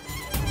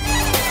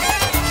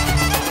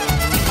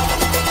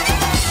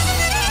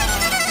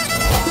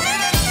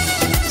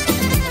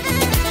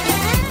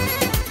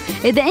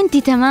 إذا أنت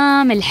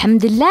تمام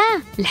الحمد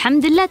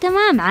لله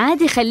تمام،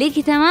 عادي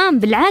خليكي تمام،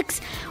 بالعكس.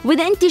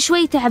 وإذا أنت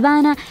شوي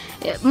تعبانة،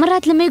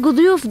 مرات لما يجوا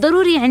ضيوف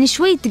ضروري يعني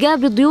شوي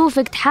تقابل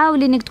ضيوفك،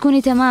 تحاولي إنك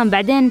تكوني تمام.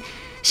 بعدين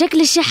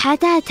شكل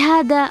الشحاتات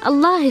هذا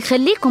الله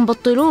يخليكم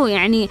بطلوه.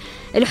 يعني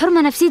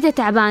الحرمة نفسيته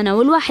تعبانة،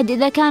 والواحد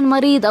إذا كان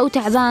مريض أو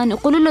تعبان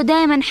يقولوا له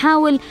دائما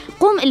حاول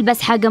قوم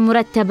البس حاجة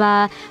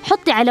مرتبة،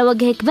 حطي على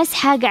وجهك بس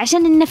حاجة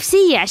عشان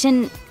النفسية،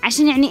 عشان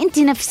يعني أنت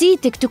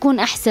نفسيتك تكون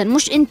أحسن،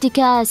 مش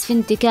انتكاس في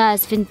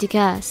انتكاس في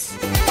انتكاس.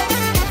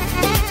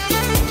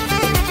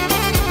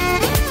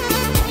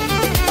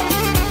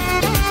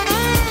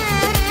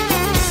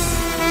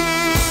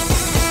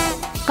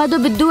 قدوا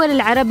بالدول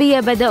العربية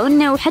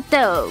بدأونا،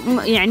 وحتى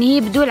يعني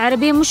هي بالدول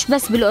العربية مش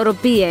بس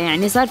بالأوروبية،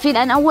 يعني صار في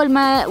الآن أول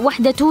ما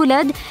وحدة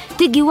تولد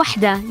تجي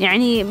وحدة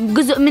يعني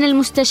جزء من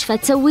المستشفى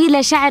تسوي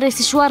لها شعر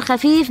سشوار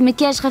خفيف،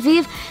 مكياج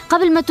خفيف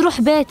قبل ما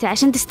تروح بيتها،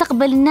 عشان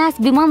تستقبل الناس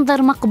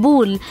بمنظر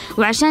مقبول،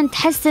 وعشان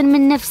تحسن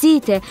من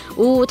نفسيته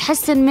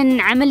وتحسن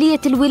من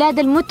عملية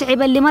الولادة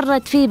المتعبة اللي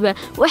مرت فيه.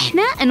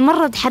 وإحنا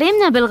نمرض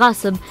حريمنا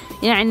بالغاصب.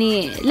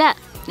 يعني لا،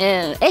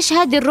 إيش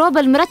هذه الروبة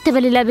المرتبة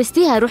اللي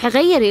لابستيها؟ روحي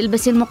غيري،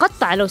 البسي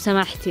المقطعة لو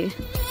سمحتي.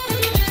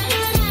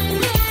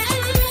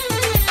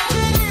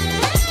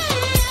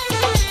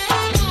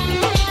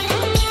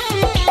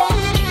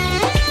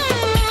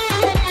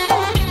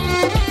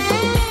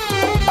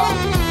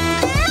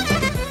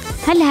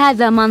 هل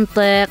هذا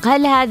منطق؟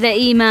 هل هذا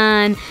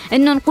إيمان؟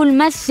 إنه نقول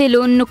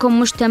مثلوا إنكم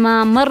مش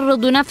تمام،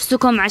 مرضوا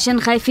نفسكم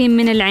عشان خايفين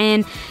من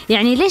العين؟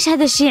 يعني ليش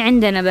هذا الشيء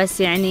عندنا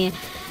بس؟ يعني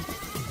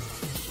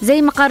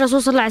زي ما قال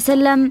الرسول صلى الله عليه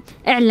وسلم: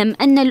 اعلم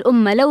أن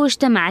الأمة لو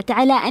اجتمعت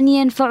على أن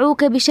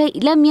ينفعوك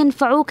بشيء لم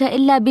ينفعوك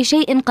إلا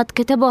بشيء قد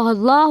كتبه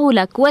الله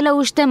لك،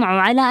 ولو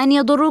اجتمعوا على أن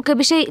يضروك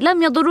بشيء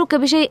لم يضروك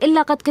بشيء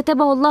إلا قد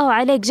كتبه الله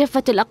عليك.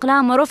 جفت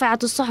الأقلام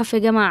ورفعت الصحف يا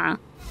جماعة.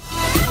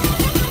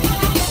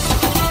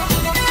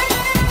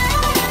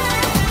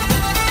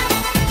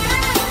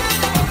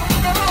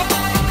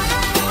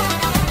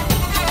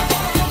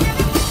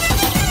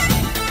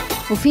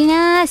 وفي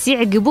ناس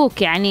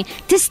يعجبوك، يعني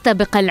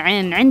تستبق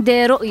العين،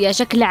 عنده رؤية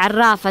شكل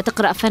عرافة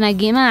تقرأ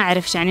فناجي، ما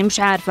أعرفش يعني مش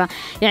عارفة.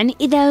 يعني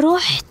إذا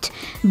رحت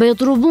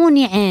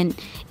بيضربوني عين،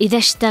 إذا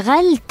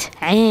اشتغلت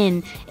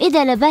عين،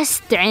 إذا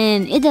لبست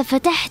عين، إذا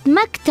فتحت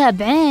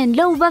مكتب عين،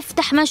 لو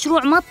بفتح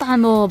مشروع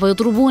مطعم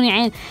بيضربوني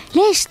عين.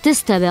 ليش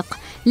تستبق؟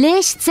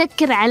 ليش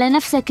تسكر على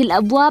نفسك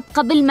الأبواب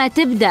قبل ما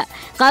تبدأ،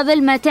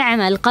 قبل ما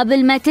تعمل،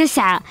 قبل ما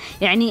تسعى؟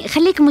 يعني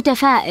خليك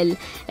متفائل،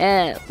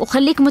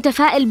 وخليك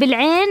متفائل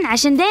بالعين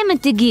عشان دايما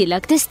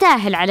تجيلك،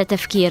 تستاهل على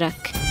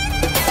تفكيرك.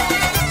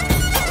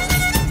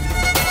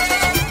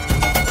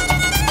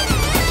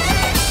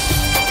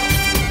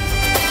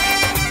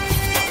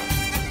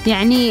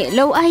 يعني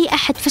لو أي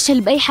أحد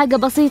فشل بأي حاجة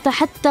بسيطة،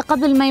 حتى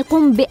قبل ما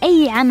يقوم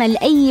بأي عمل،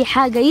 أي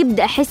حاجة،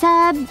 يبدأ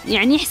حساب،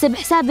 يعني يحسب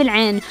حساب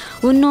العين،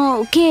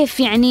 وإنه كيف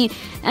يعني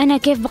أنا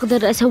كيف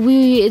بقدر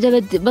أسويه إذا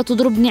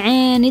بتضربني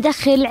عين.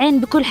 يدخل العين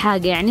بكل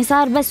حاجة، يعني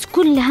صار بس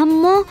كل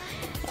همه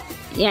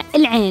يعني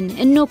العين،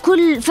 إنه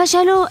كل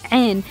فشله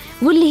عين.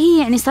 واللي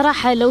هي يعني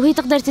صراحة لو هي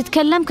تقدر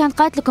تتكلم كانت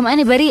قالت لكم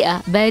أنا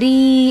بريئة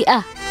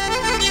بريئة.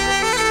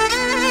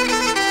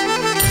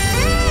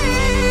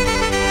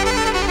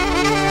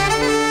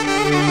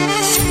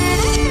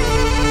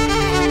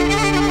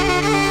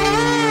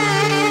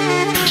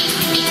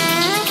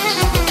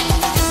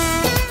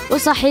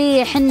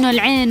 وصحيح إنه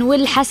العين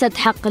والحسد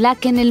حق،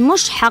 لكن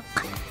المش حق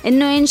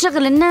إنه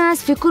ينشغل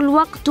الناس في كل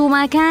وقت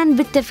ومكان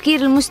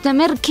بالتفكير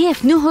المستمر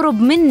كيف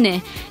نهرب منه،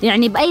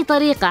 يعني بأي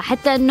طريقة.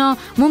 حتى إنه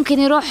ممكن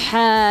يروح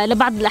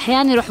لبعض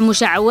الأحيان يروح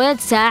مشعوذ،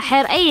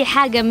 ساحر، أي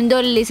حاجة من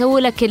دول اللي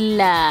يسوي لك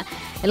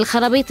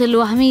الخرابيط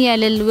الوهمية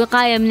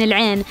للوقاية من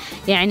العين.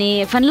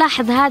 يعني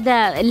فنلاحظ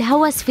هذا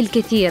الهوس في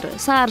الكثير،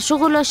 صار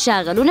شغله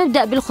الشاغل.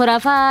 ونبدأ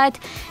بالخرافات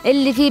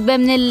اللي فيه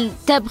من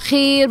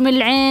التبخير من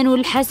العين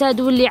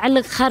والحسد، واللي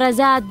يعلق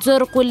خرزات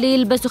زرق، واللي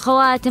يلبسوا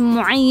خواتم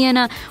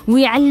معينة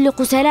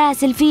ويعلقوا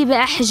سلاسل فيه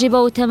بأحجبة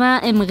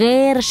وتمائم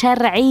غير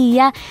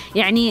شرعية.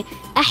 يعني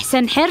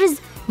أحسن حرز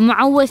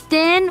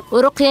معوذتين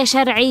ورقية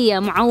شرعية،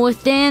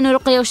 معوذتين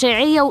ورقية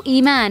شرعية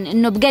وإيمان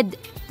إنه بجد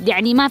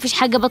يعني ما فيش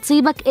حاجة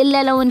بتصيبك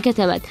إلا لو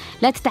انكتبت.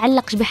 لا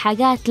تتعلقش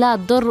بحاجات لا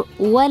تضر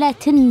ولا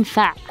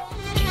تنفع.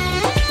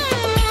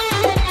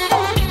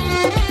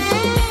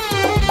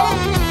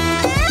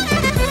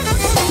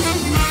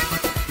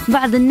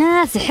 بعض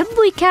الناس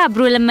يحبوا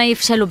يكابروا لما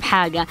يفشلوا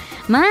بحاجة،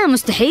 ما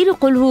مستحيل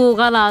يقول هو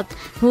غلط،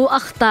 هو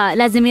أخطأ،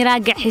 لازم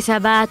يراجع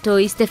حساباته،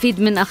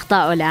 يستفيد من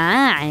أخطائه.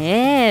 لا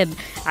عيب،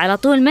 على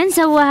طول من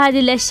سوى هذه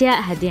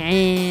الأشياء، هذه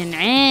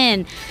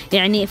عين.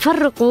 يعني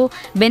فرقوا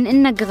بين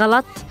إنك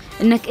غلط،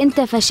 إنك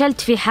أنت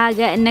فشلت في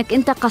حاجة، إنك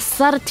أنت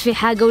قصرت في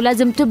حاجة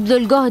ولازم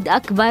تبذل جهد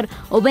أكبر،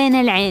 وبين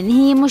العين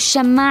هي مش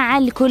شماعة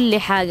لكل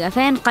حاجة.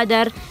 فين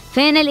قدر؟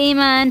 فين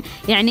الإيمان؟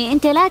 يعني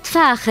أنت لا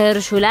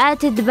تفاخرش ولا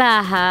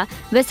تتباهى،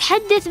 بس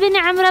حدث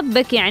بنعم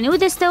ربك. يعني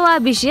وإذا استوى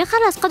بشي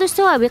خلاص قد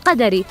استوى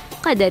بقدري،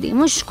 قدري،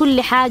 مش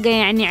كل حاجة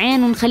يعني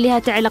عين ونخليها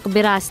تعلق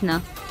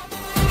براسنا.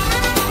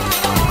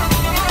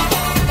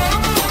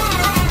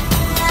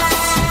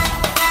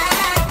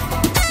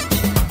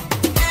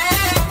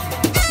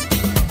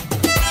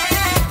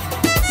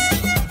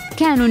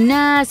 كانوا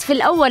الناس في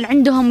الأول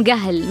عندهم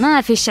جهل،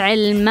 ما فيش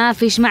علم، ما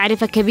فيش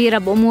معرفة كبيرة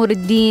بأمور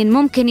الدين،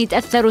 ممكن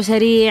يتأثروا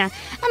سريع.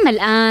 أما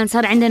الآن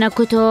صار عندنا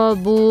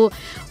كتب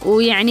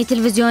ويعني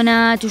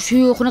تلفزيونات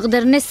وشيوخ،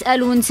 ونقدر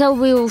نسأل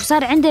ونسوي،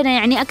 وصار عندنا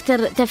يعني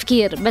أكتر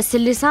تفكير. بس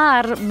اللي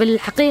صار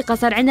بالحقيقة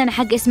صار عندنا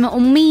حق اسمه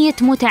أمية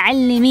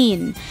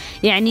متعلمين.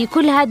 يعني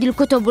كل هذه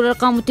الكتب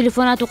والأرقام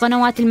والتليفونات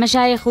وقنوات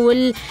المشايخ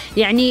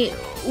يعني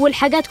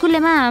والحاجات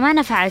كلها ما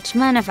نفعتش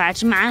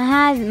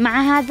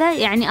مع هذا.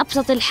 يعني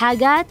أبسط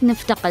الحاجات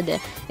نفتقده،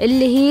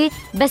 اللي هي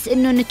بس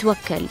إنه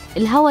نتوكل.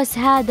 الهوس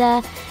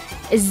هذا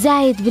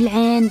الزايد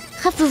بالعين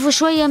خففوا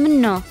شوية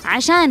منه،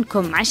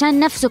 عشانكم، عشان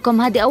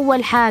نفسكم، هذه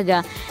أول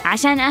حاجة،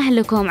 عشان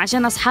أهلكم،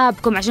 عشان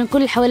أصحابكم، عشان كل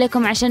اللي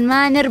حواليكم، عشان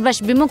ما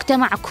نربش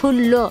بمجتمع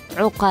كله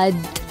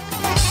عقد.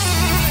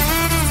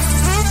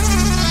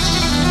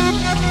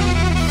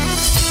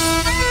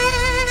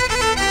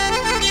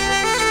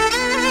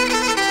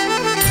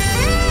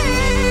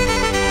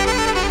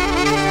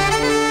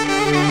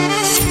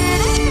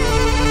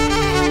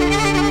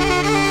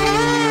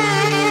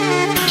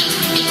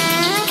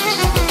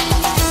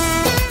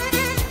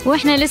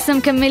 وإحنا لسه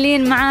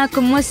مكملين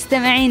معاكم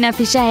مستمعينا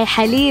في شاهي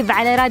حليب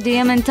على راديو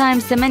يمن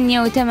تايمز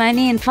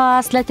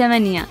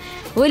 88.8.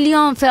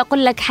 واليوم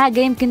فأقول لك حاجة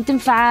يمكن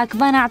تنفعك،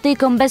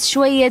 بنعطيكم بس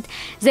شوية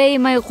زي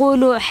ما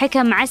يقولوا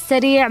حكم على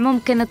السريع،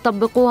 ممكن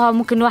تطبقوها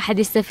وممكن الواحد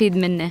يستفيد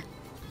منه.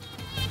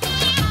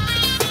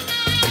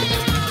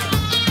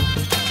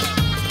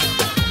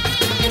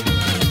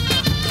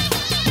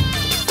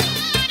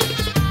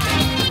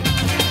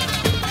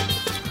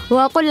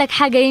 وأقول لك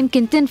حاجة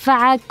يمكن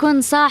تنفعك،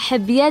 كن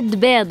صاحب يد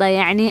بيضة.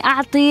 يعني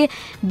أعطي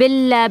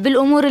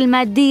بالأمور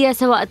المادية،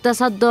 سواء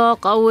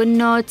التصدق أو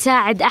أنه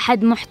تساعد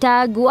أحد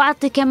محتاج،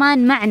 وأعطي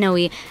كمان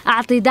معنوي،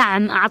 أعطي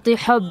دعم، أعطي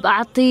حب،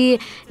 أعطي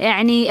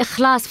يعني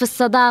إخلاص في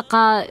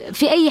الصداقة،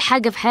 في أي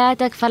حاجة في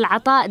حياتك.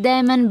 فالعطاء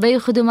دائما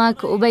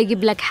بيخدمك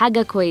وبيجيب لك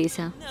حاجة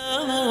كويسة.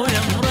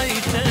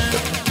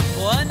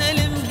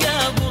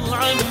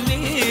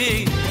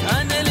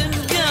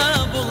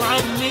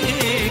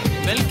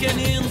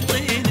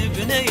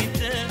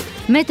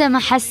 متى ما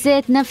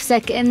حسيت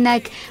نفسك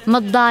إنك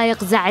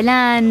متضايق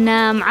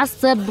زعلان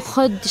معصب،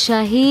 خد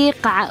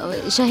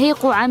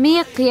شهيق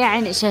وعميق،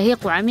 يعني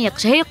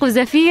شهيق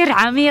وزفير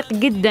عميق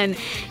جدا.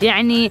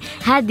 يعني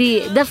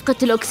هذه دفقة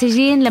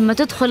الأكسجين لما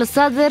تدخل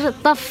الصدر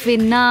طفي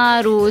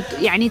النار،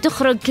 ويعني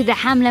تخرج كده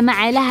حاملة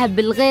مع لهب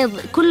الغيظ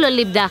كله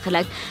اللي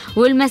بداخلك.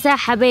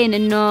 والمساحة بين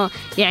إنه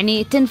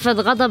يعني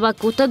تنفذ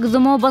غضبك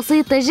وتقضمه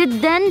بسيطة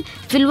جدا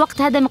في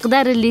الوقت هذا،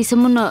 مقدار اللي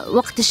يسمونه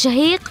وقت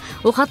الشهيق،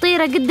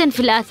 وخطيرة جدا في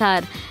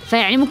الآثار.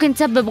 فيعني ممكن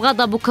تسبب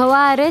غضب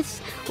وكوارث،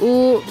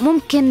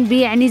 وممكن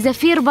يعني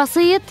زفير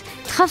بسيط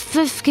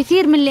تخفف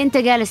كثير من اللي انت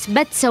جالس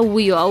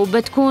بتسويه أو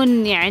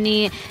بتكون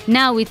يعني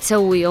ناوي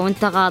تسويه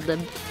وانت غاضب.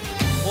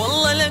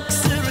 والله لك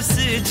سر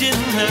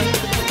سجنها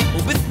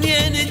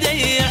وباثنين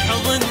يدي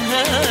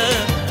يحضنها،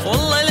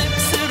 والله لك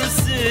سر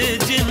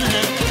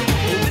سجنها.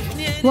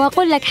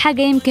 وأقول لك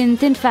حاجة يمكن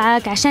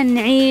تنفعك عشان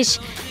نعيش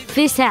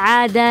في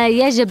سعادة.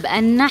 يجب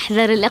أن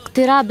نحذر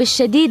الاقتراب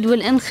الشديد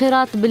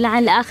والانخراط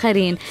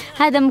بالآخرين.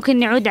 هذا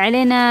ممكن يعود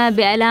علينا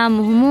بآلام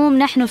وهموم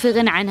نحن في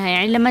غنى عنها.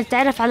 يعني لما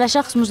تتعرف على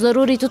شخص مش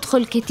ضروري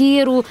تدخل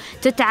كتير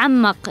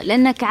وتتعمق،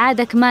 لأنك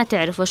عادك ما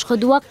تعرفش.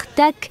 خد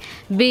وقتك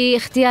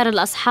باختيار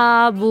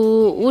الأصحاب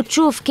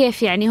وتشوف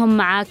كيف يعني هم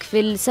معك في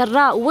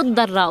السراء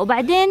والضراء،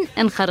 وبعدين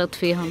انخرط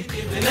فيهم.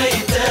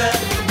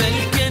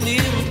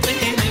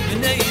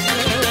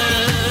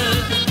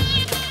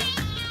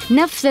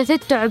 نفثة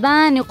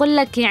التعبان يقول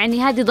لك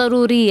يعني هذه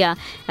ضرورية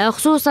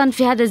خصوصا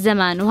في هذا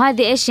الزمان.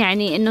 وهذه إيش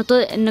يعني؟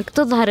 إنك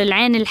تظهر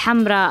العين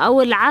الحمراء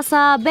أو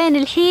العصا بين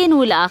الحين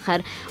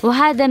والآخر.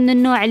 وهذا من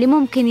النوع اللي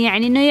ممكن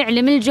يعني إنه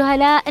يعلم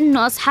الجهلاء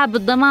إنه أصحاب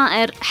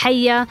الضمائر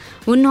حية،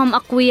 وإنهم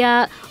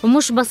أقوياء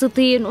ومش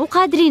بسيطين،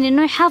 وقادرين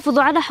إنه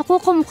يحافظوا على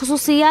حقوقهم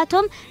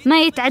وخصوصياتهم،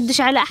 ما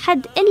يتعدش على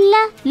أحد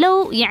إلا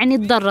لو يعني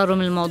تضرروا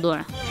من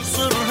الموضوع.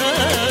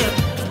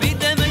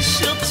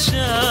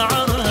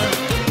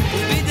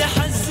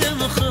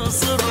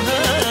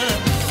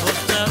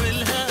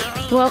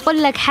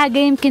 وأقول لك حاجة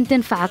يمكن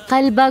تنفع.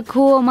 قلبك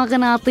هو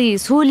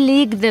مغناطيس، هو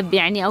اللي يجذب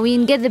يعني أو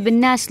ينجذب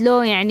الناس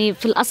له يعني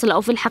في الأصل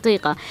أو في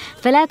الحقيقة.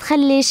 فلا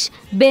تخليش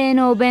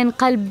بينه وبين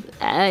قلب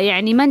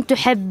يعني من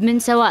تحب، من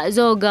سواء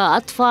زوجة،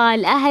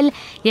 أطفال، أهل،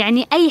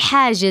 يعني أي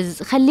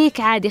حاجز. خليك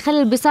عادي، خلي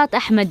البساط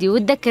أحمدي،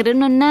 وتذكر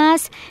إنه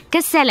الناس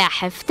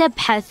كالسلاحف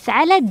تبحث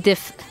على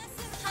الدفء.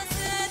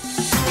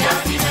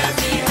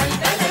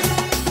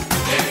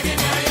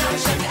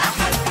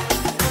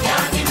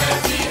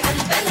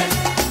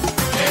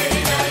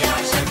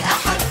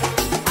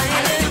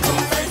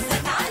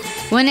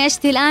 وأنا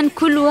أشتي الآن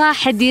كل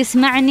واحد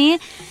يسمعني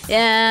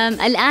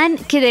الآن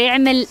كذا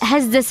يعمل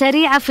هزة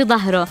سريعة في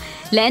ظهره،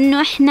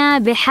 لأنه إحنا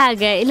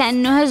بحاجة إلى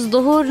أنه نهز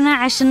ظهورنا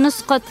عشان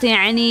نسقط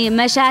يعني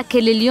مشاكل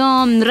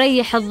اليوم،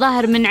 نريح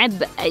الظهر من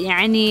عبء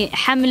يعني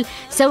حمل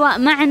سواء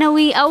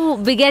معنوي أو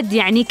بجد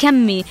يعني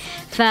كمي.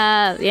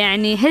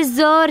 فيعني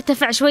هزه،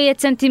 ارتفع شوية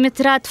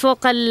سنتيمترات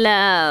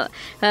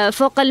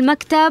فوق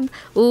المكتب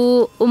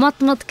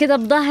ومطمط كده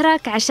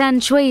بظهرك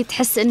عشان شوي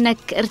تحس إنك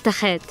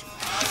ارتخيت.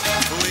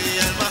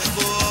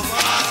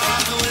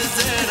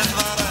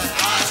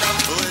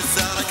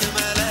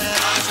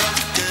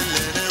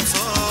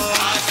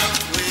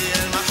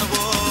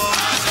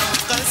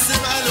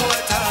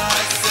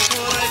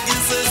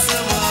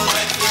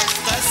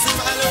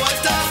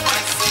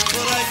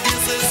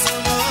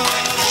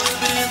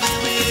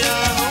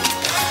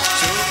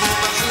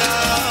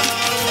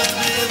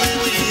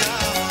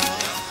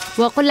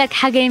 وأقول لك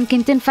حاجة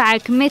يمكن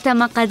تنفعك. متى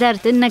ما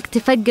قدرت إنك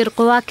تفجر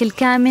قواك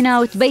الكامنة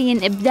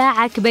وتبين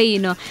إبداعك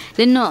بينه،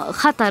 لأنه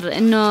خطر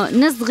إنه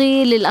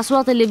نصغي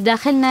للأصوات اللي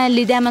بداخلنا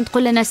اللي دائما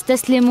تقول لنا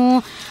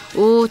استسلموا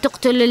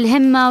وتقتل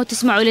الهمة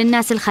وتسمعوا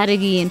للناس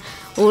الخارجيين.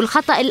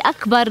 والخطأ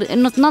الأكبر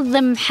إنه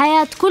تنظم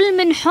حياة كل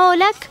من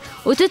حولك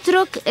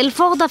وتترك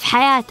الفوضى في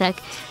حياتك.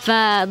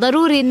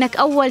 فضروري إنك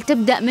أول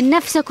تبدأ من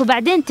نفسك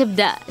وبعدين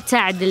تبدأ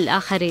تساعد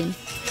الآخرين.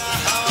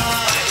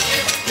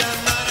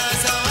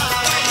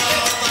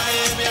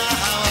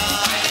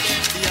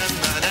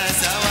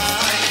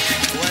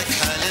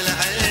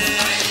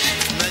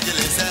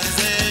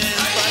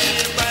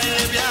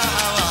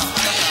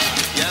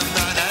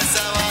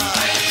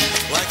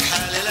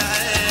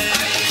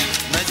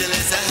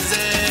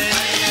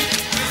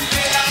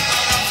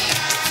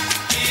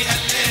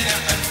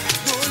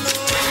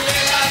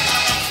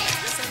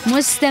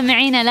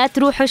 مستمعينا لا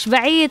تروحوش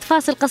بعيد،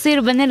 فاصل قصير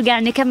وبنرجع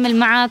نكمل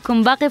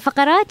معاكم باقي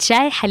فقرات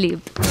شاي حليب.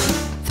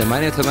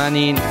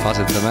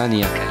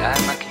 88.8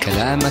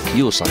 كلامك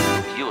يوصل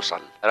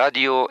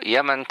راديو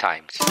يمن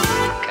تايمز.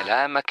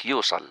 كلامك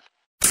يوصل.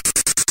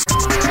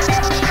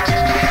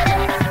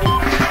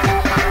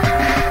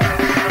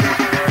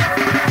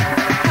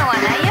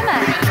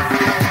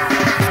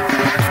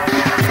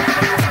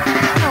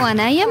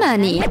 وانا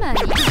يماني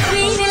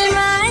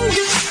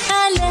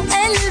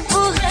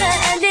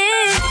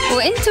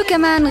وانتو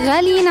كمان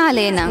غاليين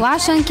علينا،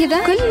 وعشان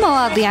كذا كل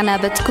مواضيعنا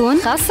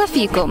بتكون خاصة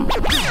فيكم.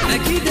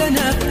 أكيد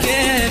أنا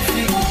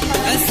بكيفي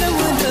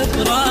أسوي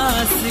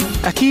براسي،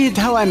 أكيد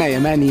هوانا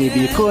يماني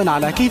بيكون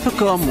على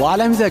كيفكم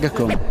وعلى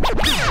مزاجكم.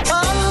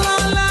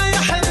 الله لا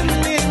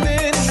يحرمني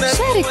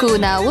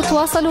شاركونا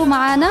وتواصلوا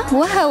معنا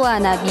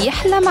وهوانا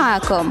بيحلى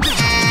معاكم.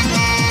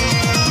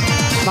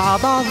 مع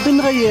بعض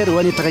بنغير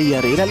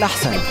ونتغير إلى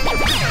الأحسن.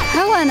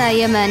 هوانا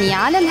يماني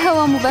على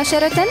الهوا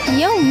مباشرة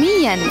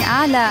يوميا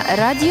على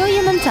راديو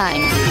يمن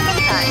تايمز.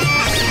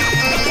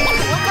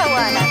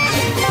 وهوانا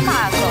بيحلى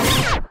معاكم.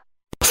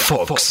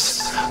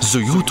 فوكس،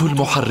 زيوت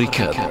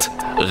المحركات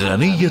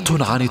غنية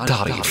عن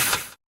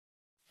التعريف.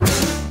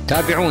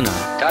 تابعونا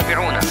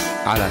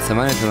على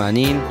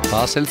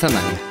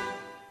 88.8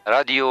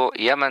 راديو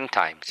يمن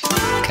تايمز.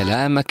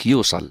 كلامك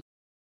يوصل.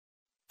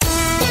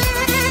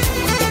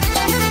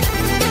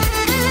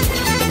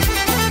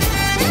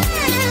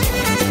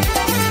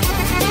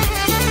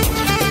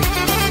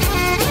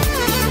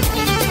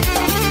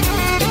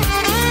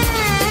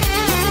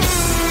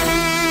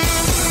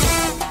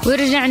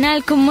 ورجعنا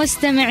لكم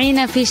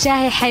مستمعينا في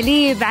شاهي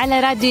حليب على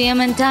راديو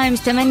يمن تايمز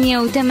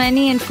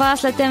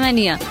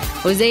 88.8.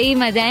 وزي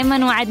ما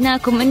دائما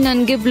وعدناكم انه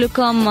نجيب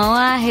لكم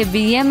مواهب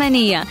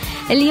يمنية.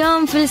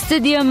 اليوم في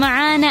الاستوديو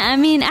معانا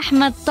امين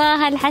احمد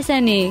طه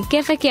الحسني.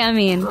 كيفك يا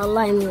امين؟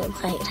 والله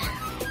بخير.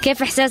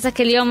 كيف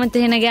احساسك اليوم انت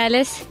هنا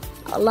جالس؟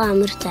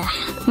 والله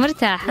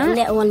مرتاح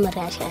ها؟ اول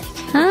مرة اشارك.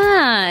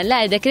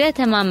 لا اذا كده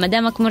تمام، ما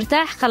دامك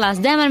مرتاح خلاص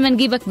دائما ما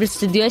نجيبك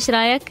بالاستوديو. ايش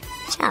رايك؟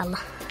 ان شاء الله.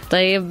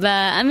 طيب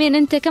امين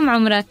انت كم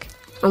عمرك؟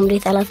 عمري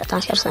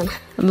 13 سنة.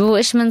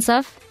 وايش من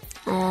صف؟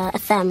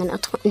 الثامن.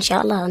 أدخل إن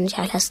شاء الله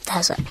نجعلها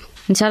 9.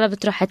 إن شاء الله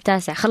بتروح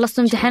 9.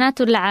 خلصتوا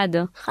امتحانات ولا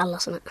عادوا؟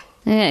 خلصنا.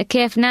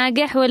 كيف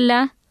ناجح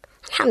ولا؟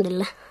 الحمد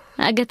لله.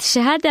 أجت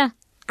الشهادة؟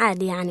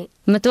 عادي يعني.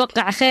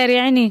 متوقع خير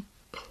يعني؟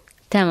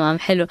 تمام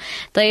حلو.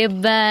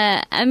 طيب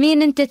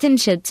أمين أنت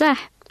تنشد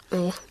صح؟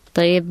 أيوه.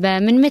 طيب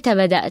من متى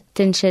بدأت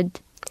تنشد؟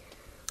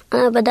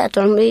 أنا بدأت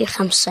عمري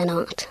 5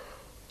 سنوات.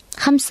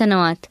 5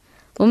 سنوات.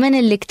 ومن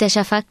اللي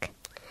اكتشفك؟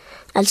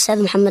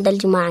 الأستاذ محمد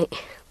الجماعي.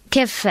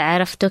 كيف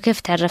عرفته؟ كيف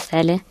تعرفت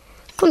عليه؟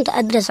 كنت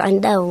أدرس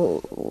عنده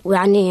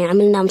ويعني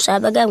عملنا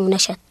مسابقة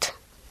ونشدت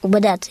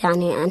وبدأت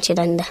يعني أنشد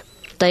عنده.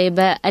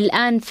 طيب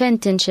الآن فين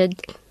تنشد؟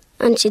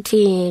 أنشد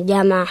في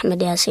جامعة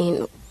أحمد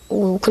ياسين،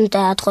 وكنت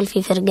أدخل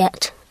في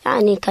فرقات،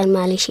 يعني كان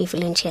مالي شيء في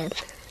الإنشاد.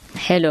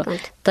 حلو.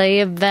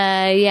 طيب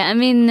يا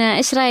أمين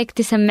إيش رأيك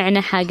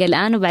تسمعنا حاجة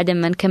الآن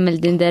وبعدين ما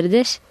نكمل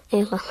دندردش؟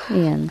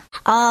 يلا.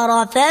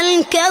 عرف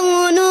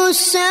الكون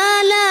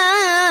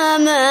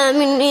السلام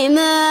من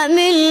إمام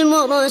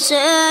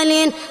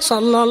المرسلين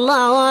صلى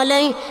الله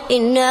عليه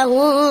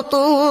إنه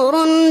طور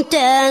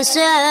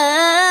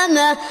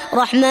تسامى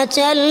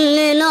رحمة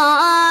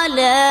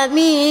للعالمين.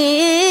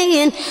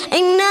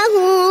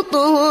 إنه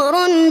طور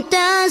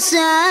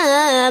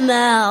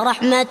تسامى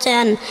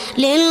رحمة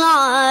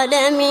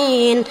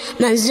للعالمين.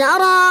 من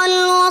زرع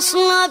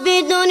الوصل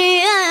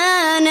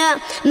بدنيانا،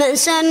 من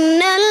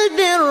سن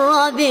البر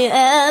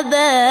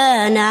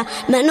بآبانا،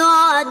 من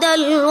وعد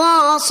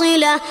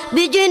الواصل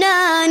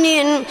بجنان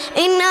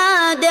إن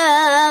عاد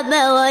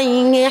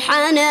بويه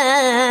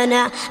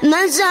حنانا.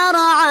 من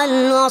زرع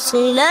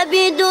الوصل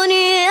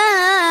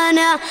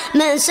بدنيانا،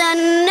 من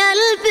سن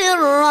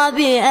البر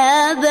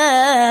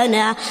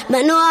بآبانا،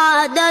 من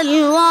وعد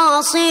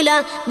الواصل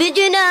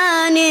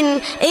بجنان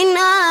إن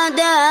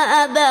عاد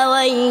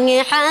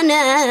بويه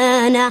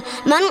حنانا.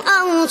 من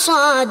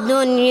أوصى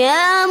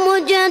الدنيا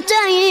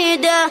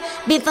مجتهدا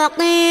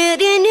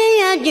بفقير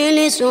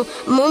يجلس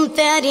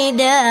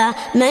منفردا.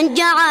 من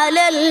جعل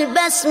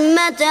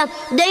البسمة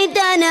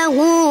ديدنه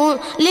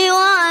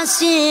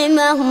لواسي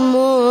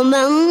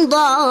مهموما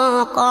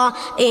ضاقا.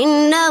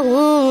 إنه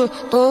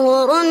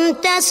طهر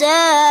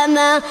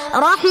تسامى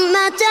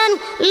رحمة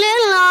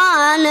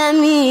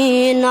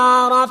للعالمين.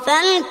 عرف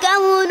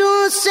الكون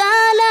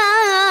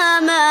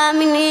السلام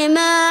من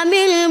إمام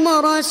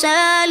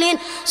المرسلين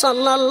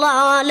صلى الله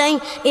عليه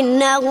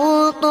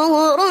إنه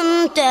طهر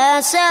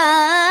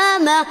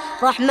تسامى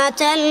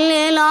رحمة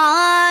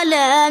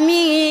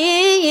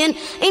للعالمين.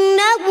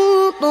 إنه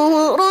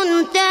طهر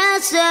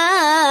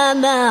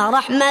تسامى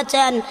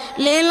رحمة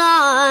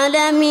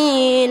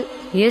للعالمين.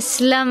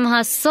 يسلم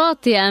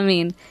هالصوت يا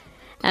أمين.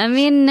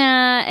 أمين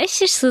إيش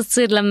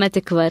تصير لما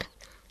تكبر؟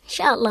 إن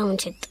شاء الله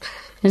منشد.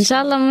 إن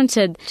شاء الله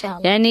منشد. إن شاء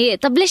الله. يعني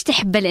طب ليش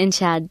تحب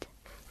الإنشاد؟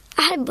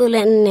 أحبه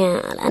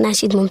لأن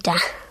الأناشيد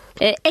ممتعة.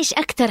 إيش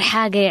أكتر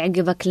حاجة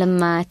يعجبك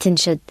لما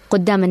تنشد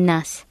قدام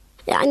الناس؟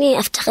 يعني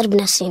أفتخر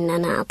بنفسي إن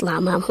أنا أطلع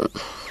أمامهم.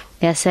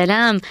 يا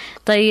سلام.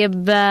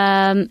 طيب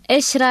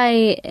إيش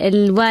رأي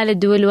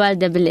الوالد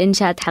والوالدة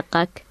بالإنشاد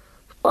حقك؟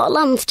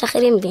 والله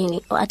مفتخرين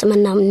بيني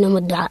وأتمنى منهم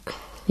الدعاء.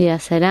 يا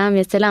سلام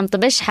يا سلام.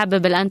 طب إيش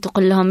حابب الآن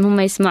تقول لهم هم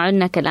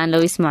يسمعونك الآن لو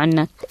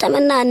يسمعونك؟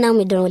 أتمنى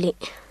أنهم يدعوا لي.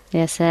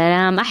 يا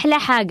سلام. أحلى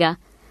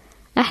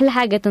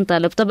حاجة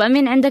تنطلب. طب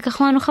أمين عندك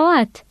أخوان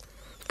وأخوات؟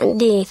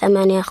 عندي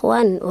 8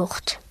 أخوان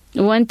وأخت.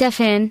 وأنت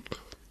فين؟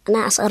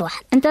 أنا أصغر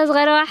واحد. أنت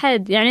أصغر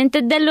واحد، يعني أنت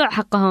الدلوع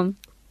حقهم.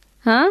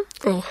 ها؟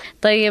 أيه.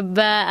 طيب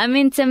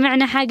أمين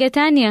تسمعنا حاجة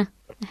تانية.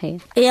 هي.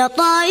 يا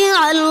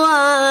طائع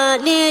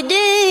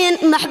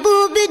الوالدين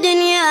محبوب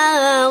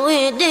دنيا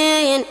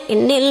ودين،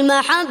 إن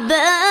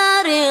المحبة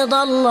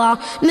رضا الله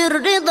من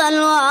رضا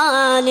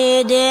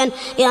الوالدين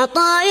يا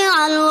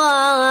طائع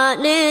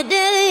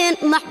الوالدين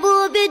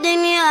محبوب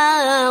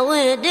دنيا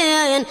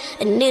ودين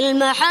إن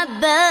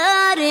المحبة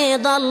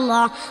رضا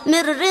الله من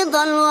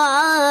رضا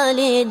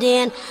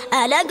الوالدين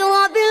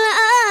الأقرب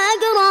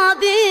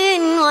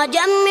الأقربين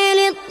وجمل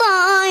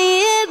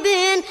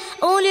الطيبين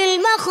أولي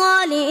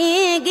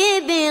المخاليق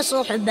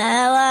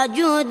بصحبة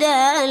وجود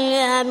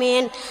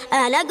اليمين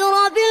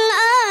الأقرب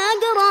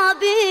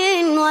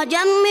الأقربين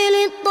وجمل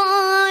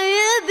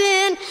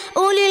الطيبين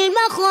أولي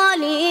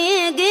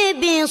المخاليق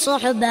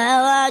بصحبة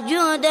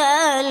وجود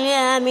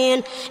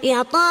اليمين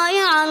يا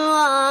طائع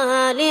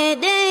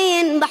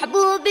الوالدين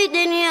محبوب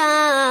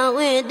دنيا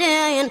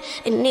ودين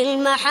إن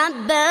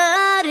المحبة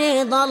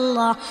رضا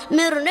الله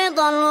من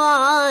رضا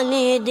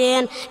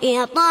الوالدين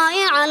يا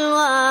طائع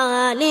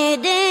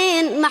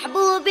الوالدين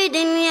محبوب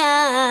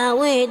دنيا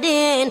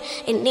ودين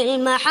إن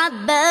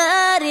المحبة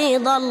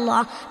رضا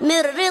الله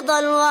من رضا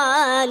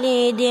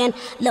الوالدين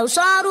لو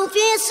صاروا في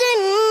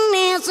سن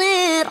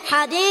يصير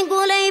حد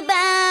يقول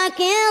يباك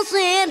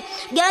يصير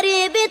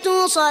قريب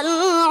توصل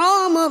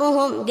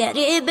عمرهم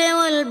قريب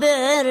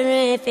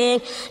والبر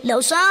فيك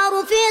لو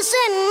صاروا في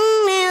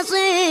سن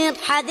يصير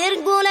حد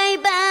يقول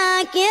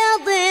يباك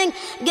يضيق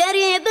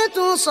قريب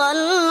توصل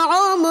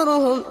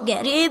عمرهم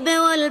قريب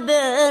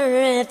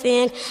والبر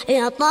فيك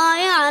يا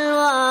طائع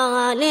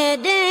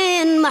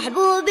الوالدين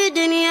محبوب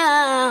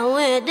دنيا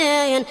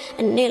ودين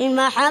إن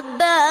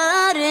المحبة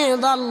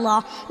رضا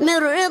الله من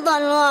رضا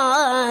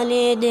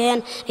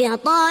الوالدين يا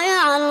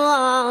طائع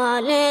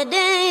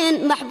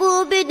الوالدين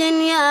محبوب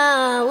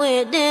دنيا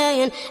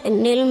ودين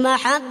إن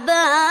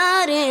المحبة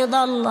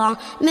رضا الله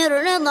من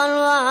رضا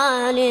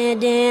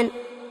الوالدين.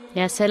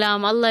 يا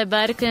سلام، الله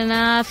يبارك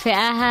لنا في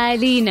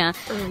أهالينا.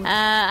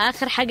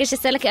 آخر حاجة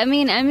أسألك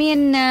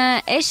أمين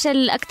إيش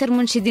الأكثر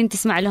منشدين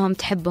تسمع لهم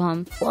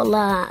تحبهم؟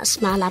 والله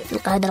أسمع لعبد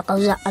القادر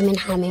قوزاء أمين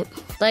حميم.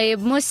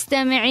 طيب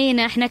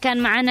مستمعينا، احنا كان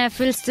معنا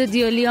في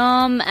الاستوديو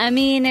اليوم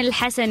أمين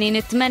الحسني،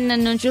 نتمنى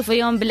أنه نشوفه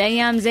يوم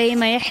بالأيام زي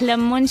ما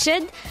يحلم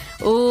منشد،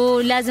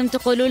 ولازم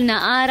تقولوا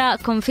لنا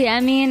آراءكم في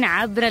أمين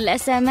عبر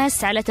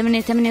الSMS على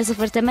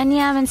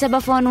 8808 من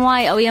سبافون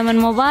واي أو يمن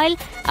موبايل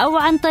أو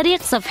عن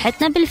طريق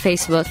صفحتنا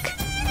بالفيسبوك.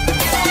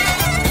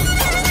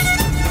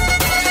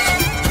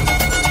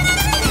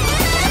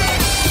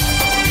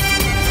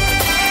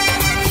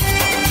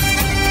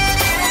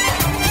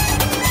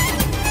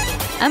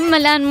 أما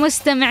الآن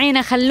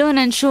مستمعينا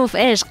خلونا نشوف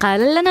إيش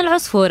قال لنا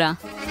العصفورة.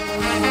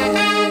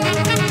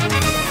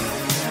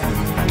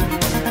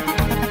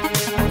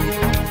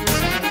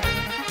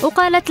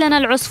 وقالت لنا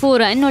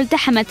العصفورة أنه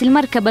التحمت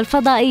المركبة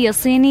الفضائية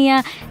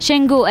الصينية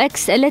شينغو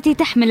إكس التي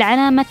تحمل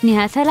على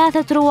متنها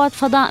 3 رواد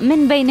فضاء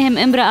من بينهم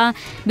امرأة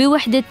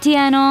بوحدة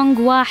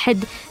تيانونغ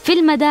 1 في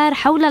المدار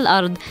حول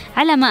الأرض،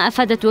 على ما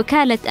أفادت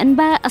وكالة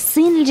أنباء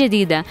الصين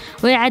الجديدة.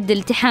 ويعد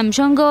التحام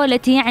شونغو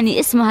التي يعني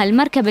اسمها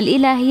المركبة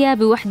الإلهية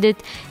بوحدة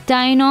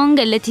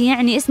تاينونغ التي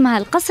يعني اسمها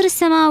القصر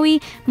السماوي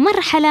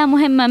مرحلة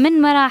مهمة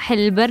من مراحل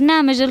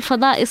البرنامج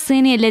الفضائي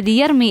الصيني الذي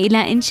يرمي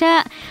إلى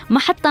إنشاء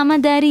محطة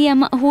مدارية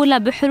مأهولة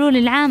بحلول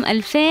العام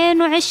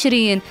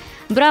 2020.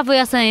 برافو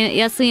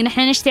يا صين،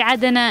 احنا نشتي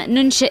عادنا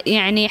ننشئ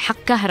يعني حق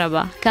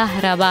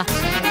كهرباء.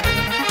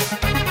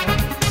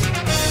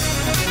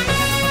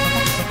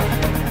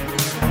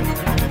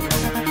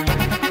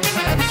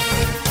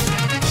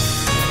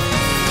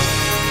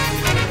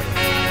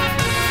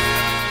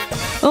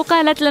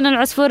 وقالت لنا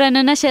العصفورة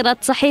أن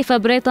نشرت صحيفة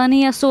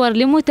بريطانية صور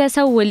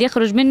لمتسول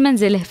يخرج من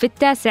منزله في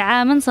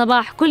 9 من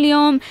صباح كل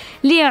يوم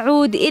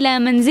ليعود إلى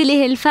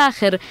منزله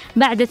الفاخر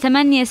بعد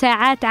 8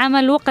 ساعات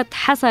عمل، وقد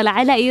حصل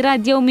على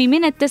إيراد يومي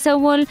من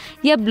التسول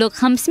يبلغ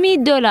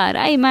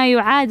 $500 أي ما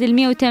يعادل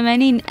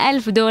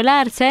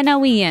 $180,000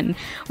 سنويا.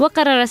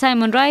 وقرر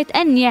سايمون رايت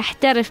أن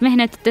يحترف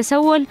مهنة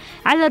التسول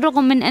على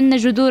الرغم من أن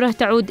جذوره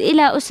تعود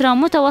إلى أسرة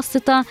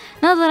متوسطة،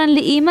 نظرا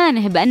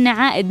لإيمانه بأن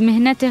عائد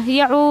مهنته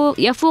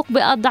يفوق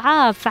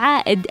بأضعاف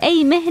عائد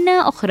أي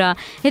مهنة أخرى،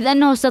 إذ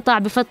أنه استطاع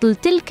بفضل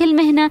تلك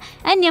المهنة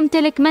أن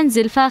يمتلك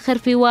منزل فاخر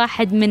في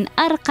واحد من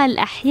أرقى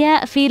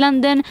الأحياء في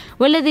لندن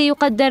والذي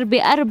يقدر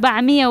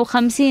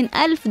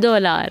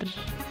 $450,000.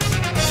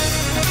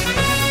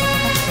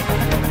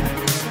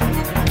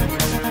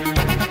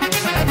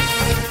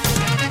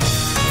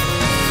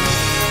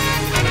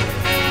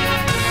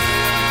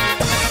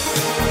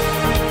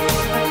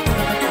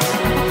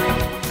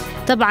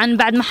 طبعا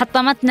بعد ما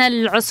حطمتنا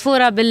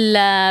العصفورة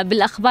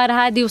بالأخبار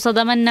هذه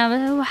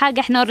وصدمنا وحاجة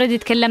احنا اوريدي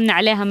تكلمنا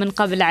عليها من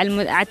قبل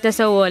على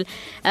التسول،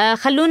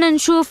 خلونا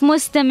نشوف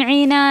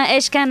مستمعينا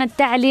ايش كانت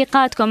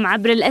تعليقاتكم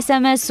عبر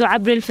الSMS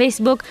وعبر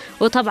الفيسبوك.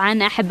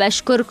 وطبعا أحب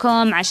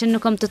أشكركم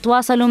عشانكم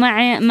تتواصلوا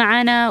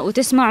معنا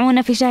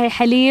وتسمعونا في شاهي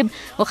حليب،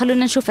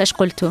 وخلونا نشوف ايش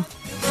قلتوا.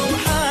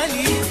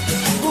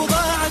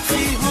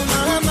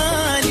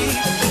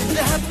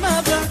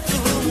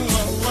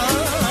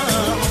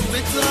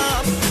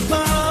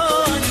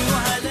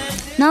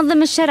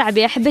 منظم الشارع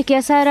بيحبك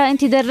يا سارة،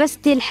 أنت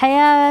درستي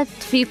الحياة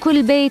في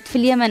كل بيت في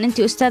اليمن، أنت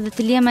أستاذة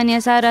اليمن يا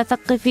سارة،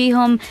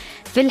 ثقفيهم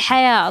في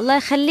الحياة. الله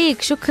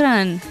يخليك،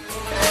 شكرا.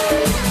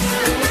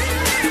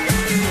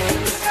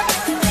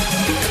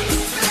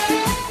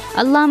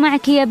 الله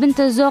معك يا بنت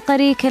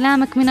الزوقري،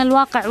 كلامك من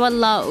الواقع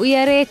والله،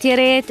 ويا ريت يا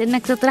ريت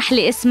انك تطرح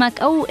لي اسمك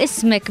او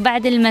اسمك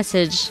بعد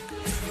المسج.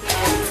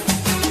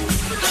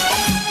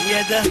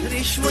 يا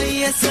دهري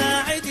شوية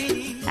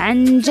ساعدني.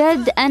 عن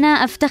جد أنا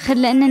أفتخر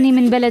لأنني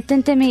من بلد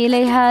تنتمي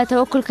إليها.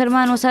 توكل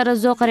كرمان وسارة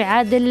الزوقري.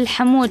 عادل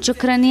الحمود،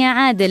 شكرا يا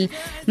عادل.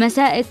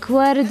 مسائك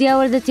ورد يا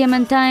وردة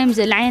يمن تايمز.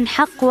 العين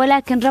حق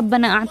ولكن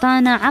ربنا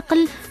أعطانا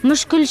عقل،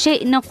 مش كل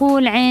شيء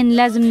نقول عين،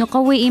 لازم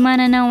نقوي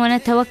إيماننا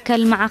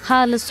ونتوكل مع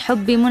خالص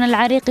حبي. منى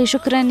العريقي،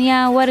 شكرا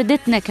يا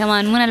وردتنا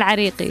كمان منى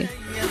العريقي. يا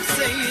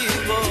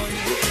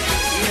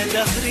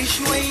دهري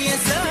شوية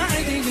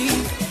ساعدني.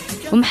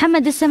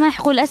 ومحمد السماح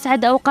يقول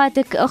أسعد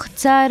أوقاتك أخت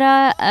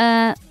سارة.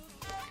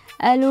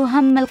 قالوا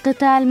هم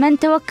القتال من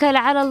توكل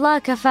على الله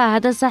كفاه،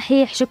 هذا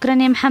صحيح. شكرا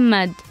يا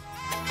محمد.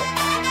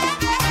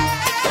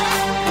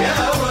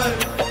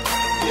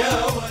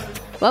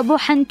 وأبو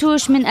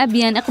حنتوش من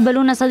أبين،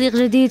 اقبلونا صديق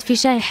جديد في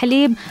شاهي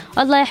حليب.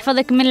 الله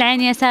يحفظك من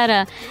العين يا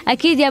سارة.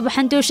 أكيد يا أبو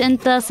حنتوش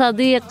أنت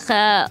صديق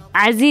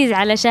عزيز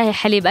على شاهي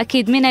حليب،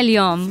 أكيد من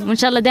اليوم، وإن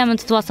شاء الله دائما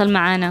تتواصل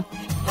معنا.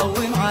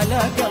 قوم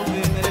على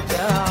قلبي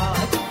مرتاح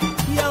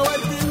يا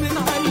ورد من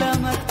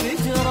علمك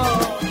تجرح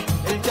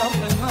الجرح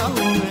ما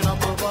هو من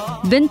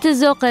الطباع. بنت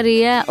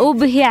الزوقرية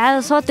وبهي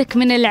على صوتك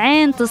من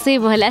العين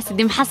تصيبه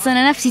الأسد،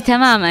 محصنة نفسي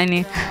تماما.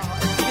 يا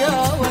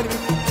ورد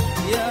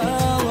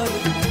يا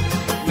ورد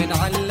من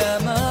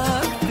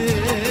علمك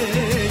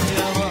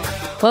تجرح.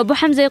 وأبو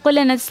حمزة يقول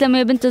لنا تسلم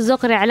يا بنت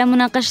الزوقري على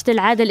مناقشة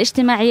العادة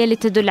الاجتماعية اللي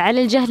تدل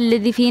على الجهل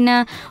الذي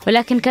فينا،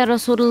 ولكن كان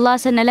رسول الله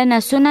سن لنا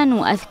سنن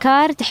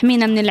وأذكار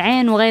تحمينا من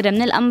العين وغيرها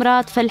من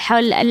الأمراض،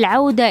 فالحل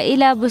العودة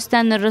إلى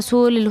بستان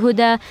الرسول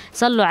الهدى،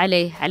 صلوا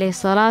عليه عليه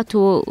الصلاة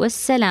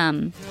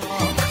والسلام.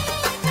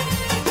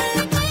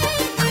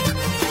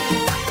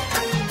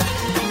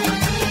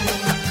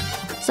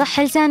 صح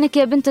لسانك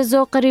يا بنت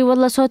الزوقري،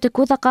 والله صوتك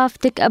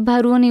وثقافتك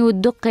أبهروني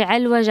وتدقي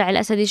على الوجع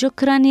الأسدي.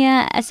 شكرا يا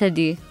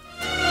أسدي.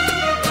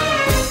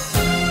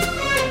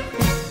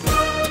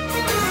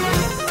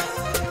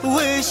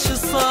 وش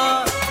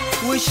صار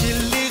وش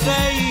اللي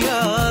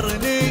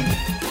غيرني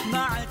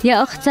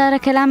يا أخت سارة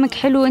كلامك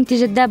حلو، أنت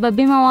جذابة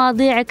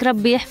بمواضيعك،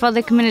 ربي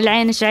يحفظك من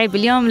العين. شعيب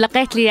اليوم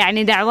لقيت لي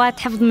يعني دعوات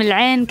حفظ من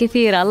العين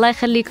كثيرة، الله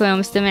يخليكم يا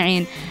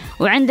مستمعين.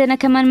 وعندنا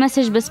كمان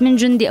مسج بس من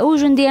جندي أو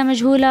جندية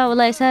مجهولة.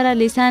 والله يا سارة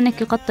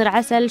لسانك يقطر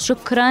عسل،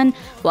 شكرا.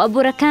 وأبو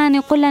ركان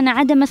يقول لنا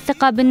عدم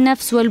الثقة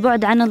بالنفس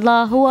والبعد عن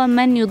الله هو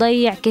من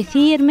يضيع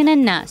كثير من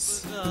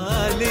الناس.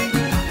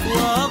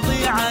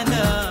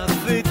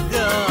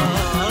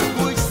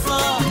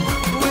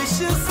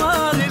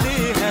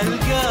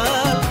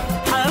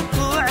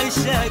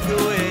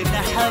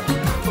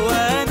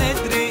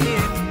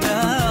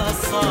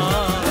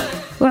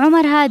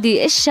 وعمر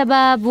هادي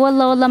الشباب،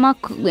 والله ما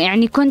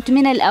يعني كنت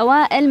من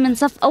الأوائل من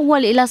صف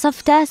أول إلى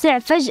صف تاسع،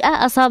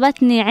 فجأة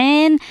أصابتني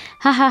عين،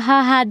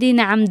 ها هادي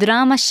نعم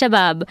دراما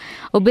الشباب.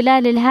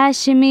 وبلال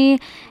الهاشمي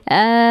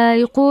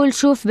يقول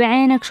شوف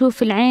بعينك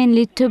شوف العين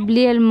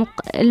لتبلي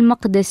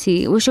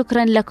المقدسي.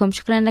 وشكرا لكم،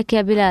 شكرا لك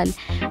يا بلال.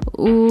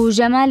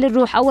 وجمال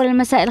الروح أول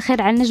المساء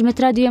الخير على نجمة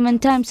راديو يمن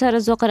تايمز سارة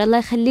الزوقري، الله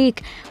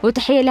يخليك.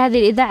 وتحية لهذه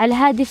الإذاعة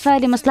الهادفة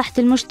لمصلحة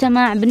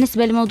المجتمع.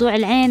 بالنسبة لموضوع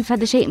العين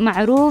فهذا شيء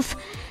معروف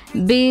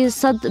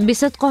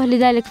بصدقه،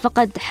 لذلك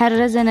فقد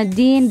حرزنا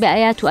الدين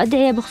بآيات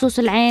وأدعية بخصوص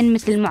العين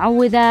مثل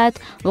المعوذات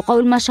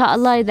وقول ما شاء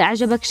الله إذا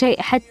أعجبك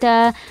شيء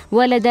حتى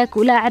ولدك.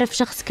 ولا أعرف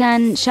شخص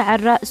كان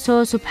شعر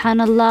رأسه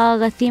سبحان الله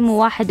غثيم،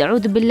 وواحد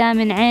أعوذ بالله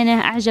من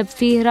عينه أعجب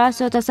فيه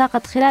رأسه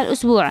تساقط خلال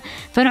أسبوع،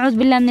 فنعوذ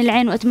بالله من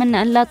العين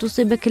وأتمنى أن لا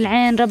تصيبك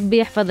العين، ربي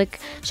يحفظك.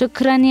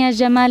 شكرا يا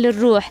جمال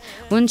الروح،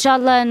 وإن شاء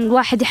الله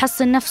الواحد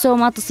يحصن نفسه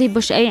وما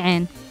تصيبش أي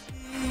عين.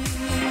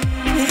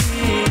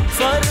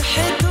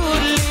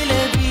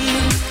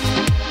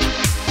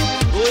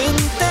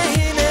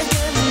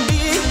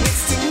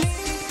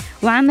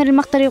 وعامر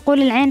المقطر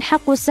يقول العين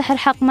حق والسحر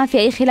حق، ما في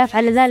أي خلاف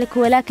على ذلك،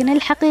 ولكن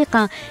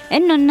الحقيقة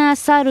إنه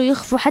الناس صاروا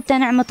يخفوا حتى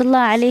نعمة الله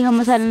عليهم.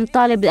 مثلا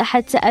الطالب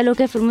أحد سأله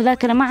كيف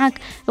المذاكرة معك،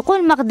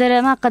 يقول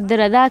ما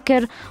قدر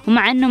ذاكر،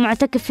 ومع أنه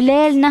معتكف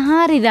ليل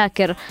نهار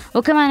يذاكر.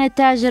 وكمان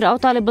التاجر أو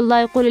طالب الله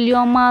يقول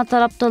اليوم ما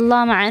طلبت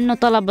الله، مع أنه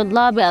طلب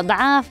الله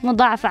بأضعاف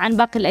مضاعفة عن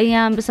باقي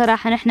الأيام.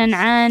 بصراحة نحن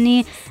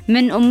نعاني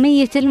من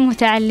أمية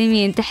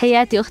المتعلمين.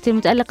 تحياتي أختي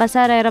المتألقة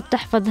سارة، يا رب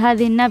تحفظ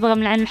هذه النابغة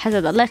من العين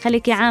الحسد. الله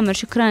يخليك يا عامر،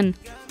 شكرا.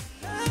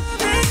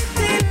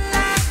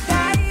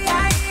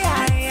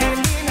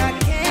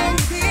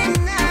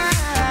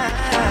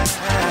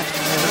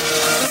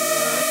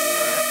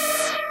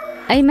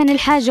 أيمن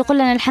الحاج يقول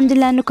لنا الحمد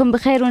لله أنكم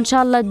بخير وإن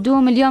شاء الله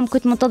تدوم. اليوم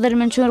كنت منتظر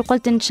منشور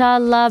قلت إن شاء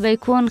الله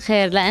بيكون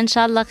خير. لا إن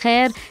شاء الله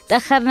خير،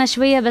 تأخرنا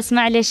شوية بس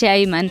معلش يا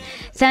أيمن.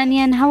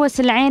 ثانيا هوس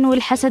العين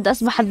والحسد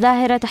أصبحت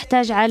ظاهرة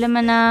تحتاج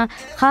عالمنا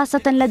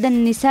خاصة لدى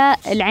النساء.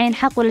 العين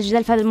حق ولا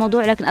جدال في هذا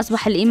الموضوع، لكن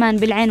أصبح الإيمان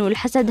بالعين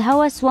والحسد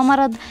هوس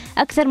ومرض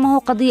أكثر ما هو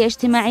قضية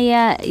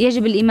اجتماعية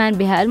يجب الإيمان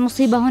بها.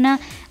 المصيبة هنا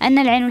أن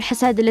العين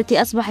والحسد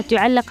التي أصبحت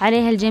يعلق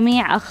عليها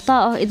الجميع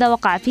أخطاءه إذا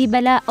وقع في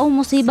بلاء أو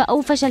مصيبة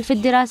أو فشل في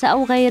الدراسة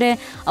أو غيره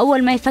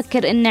أول ما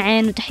يفكر إن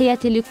عين.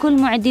 وتحياتي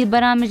لكل معدي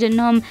البرامج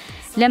أنهم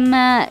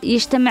لما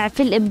يجتمع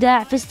في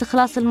الإبداع في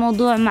استخلاص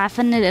الموضوع مع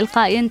فن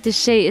الإلقاء ينتج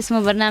شيء اسمه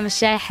برنامج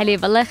شاهي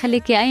حليب. الله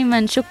يخليك يا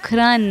أيمن،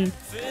 شكرا.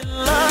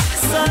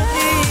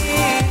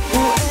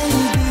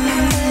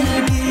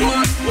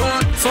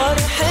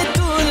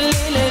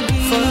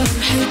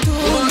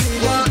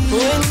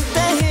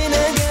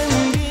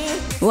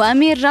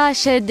 وأمير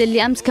راشد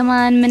اللي أمس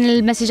كمان من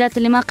المسجات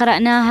اللي ما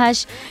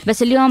قرأناهاش،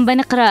 بس اليوم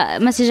بنقرأ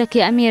مسجك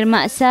يا أمير.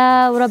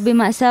 مأساة وربي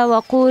مأساة،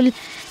 وأقول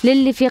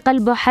للي في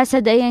قلبه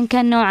حسد أيا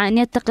كان نوعه أن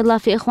يتقي الله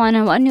في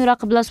إخوانه وأن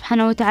يراقب الله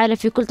سبحانه وتعالى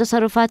في كل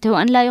تصرفاته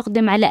وأن لا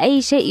يقدم على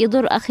أي شيء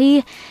يضر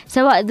أخيه،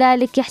 سواء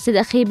ذلك يحسد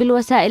أخيه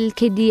بالوسائل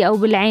الكيدية أو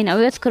بالعين، أو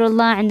يذكر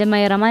الله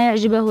عندما يرى ما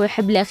يعجبه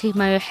ويحب لأخيه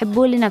ما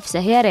يحبه لنفسه.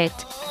 يا ريت.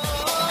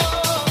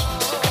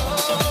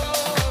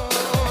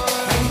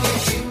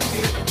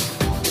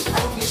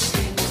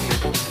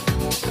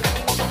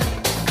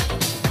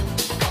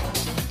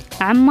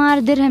 عمار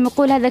درهم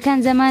يقول هذا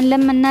كان زمان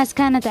لما الناس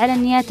كانت على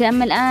نياته،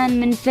 أما الآن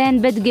من فين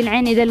بدقي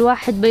العين؟ إذا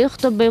الواحد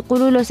بيخطب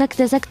بيقولوا له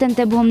سكتة سكتة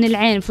انتبهوا من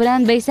العين،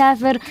 فلان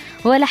بيسافر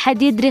ولا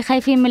حد يدري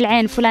خايفين من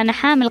العين، فلانة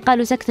حامل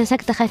قالوا سكتة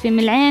سكتة خايفين من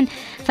العين،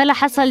 فلا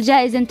حصل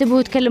جائزة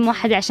انتبهوا تكلم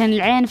واحد عشان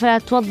العين، فلا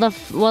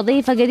توظف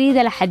وظيفة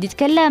جديدة لحد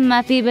يتكلم،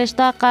 ما في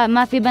بشطاقة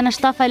ما في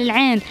بنشطافة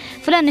للعين،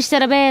 فلان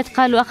اشترى بيت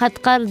قالوا أخذ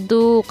قرض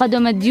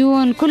وقدم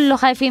ديون، كله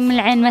خايفين من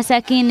العين،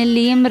 مساكين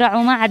اللي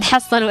يمرعوا ما عاد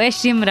حصلوا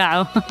إيش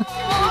يمرعوا.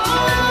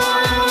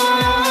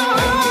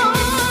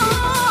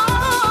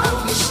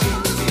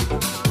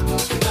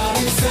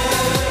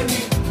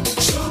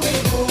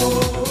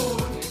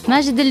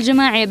 ماجد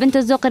الجماعي بنت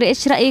الزوقري،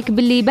 إيش رأيك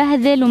باللي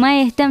يبهذل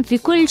وما يهتم في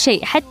كل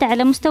شيء حتى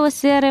على مستوى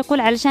السيارة؟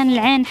 يقول علشان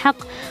العين حق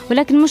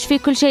ولكن مش في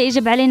كل شيء،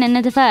 يجب علينا أن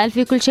نتفائل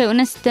في كل شيء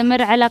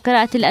ونستمر على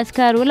قراءة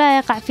الأذكار ولا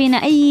يقع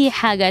فينا أي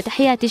حاجة.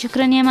 تحياتي،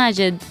 شكرا يا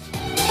ماجد.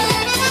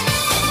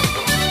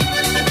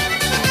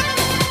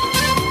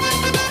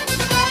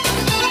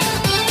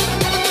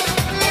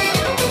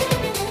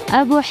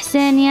 أبو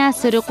حسين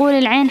ياسر يقول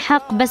العين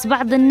حق بس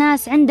بعض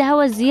الناس عندها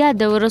هوى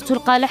زيادة، والرسول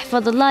قال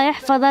احفظ الله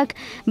يحفظك،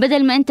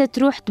 بدل ما أنت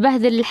تروح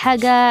تبهذل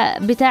الحاجة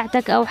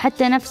بتاعتك أو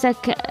حتى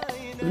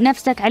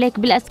نفسك عليك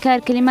بالأذكار،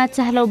 كلمات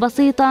سهلة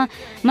وبسيطة.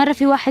 مرة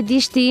في واحد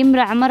يشتي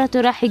يمرع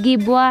مرته، راح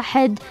يجيب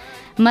واحد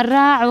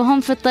مراع وهم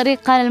في الطريق،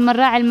 قال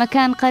المراع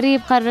المكان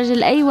قريب، قال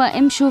الرجل أيوة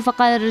امشوا،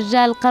 فقال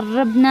الرجال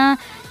قربنا،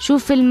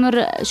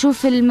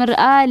 شوف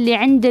المرآة اللي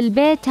عند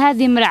البيت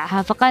هذه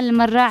مرعها، فقال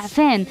المراع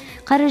فين؟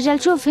 قال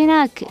الرجال شوف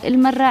هناك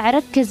المراع،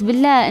 ركز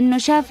بالله انه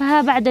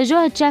شافها بعد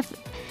جهد شاف.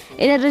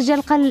 إلى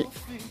الرجال قال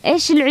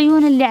ايش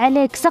العيون اللي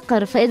عليك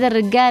صقر، فإذا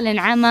الرجال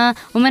انعمى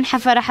ومن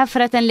حفر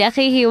حفرة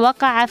لأخيه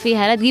وقع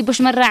فيها. لا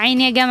تجيبوش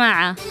مراعين يا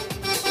جماعة.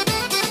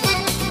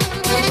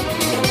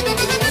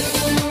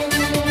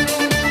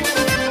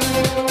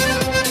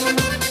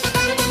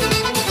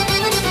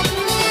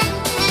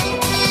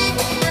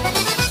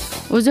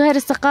 وزهير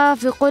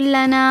الثقاف يقول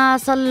لنا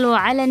صلوا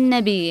على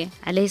النبي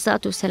عليه الصلاة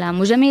والسلام.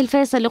 وجميل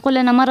فيصل يقول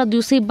لنا مرض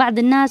يصيب بعض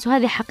الناس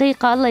وهذه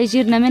حقيقة الله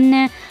يجيرنا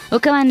منه،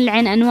 وكمان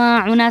العين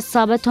أنواع، وناس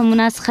صابتهم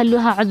وناس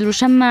خلوها عذر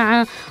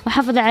وشماعة.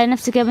 وحافظ على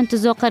نفسك يا بنت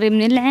الزوقري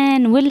من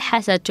العين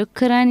والحسد.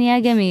 شكرا يا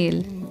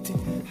جميل.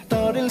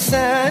 احتار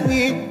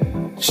لساني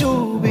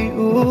شو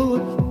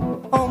بيقول،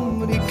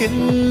 عمري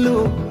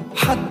كله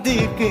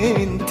حدك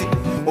انت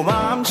وما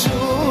عم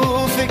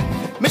شوفك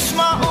مش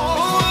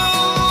معقول.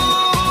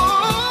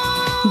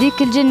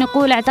 ديك الجن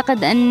يقول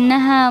اعتقد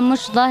أنها مش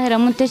ظاهرة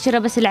منتشرة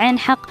بس العين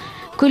حق،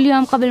 كل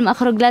يوم قبل ما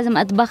أخرج لازم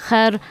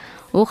أتبخر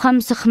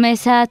و5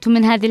 خميسات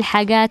ومن هذه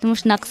الحاجات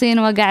مش ناقصين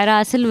وقع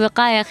راس،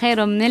 الوقاية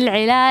خير من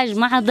العلاج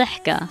مع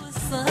ضحكة.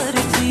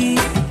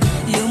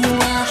 يوم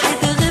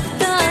واحد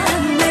غبت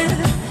عنك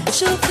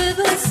شوف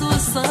بس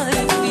وصار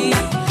فيه،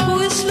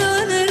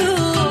 وشلون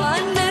اروح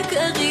عنك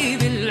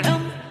اغيب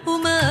العمر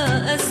وما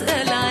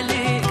اسال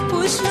عليك،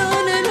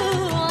 وشلون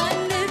اروح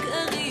عنك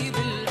اغيب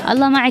العمر.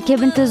 الله معك يا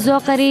بنت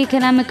الزوقري،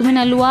 كلامك من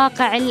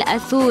الواقع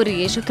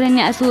الأثوري. شكرا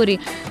يا أثوري.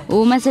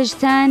 ومسج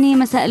ثاني،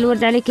 مساء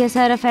الورد عليك يا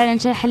سارة، فعلا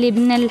شاي حليب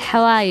من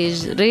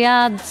الحوايج.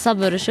 رياض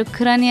صبر،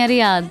 شكرا يا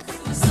رياض.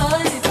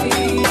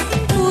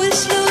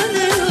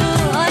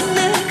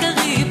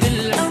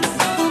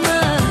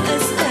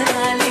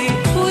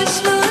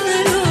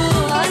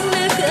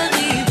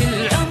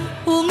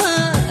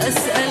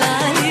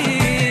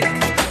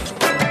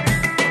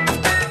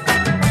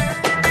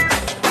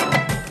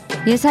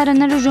 يا سارة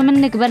نرجو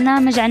منك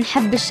برنامج عن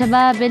حب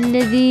الشباب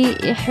الذي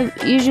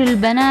يجوا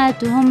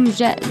البنات وهم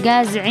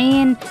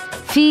جازعين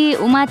في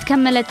وما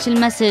تكملتش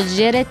المسج،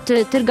 يا ريت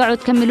ترجعوا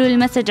تكملوا لي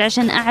المسج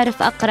عشان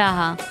أعرف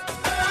أقراها.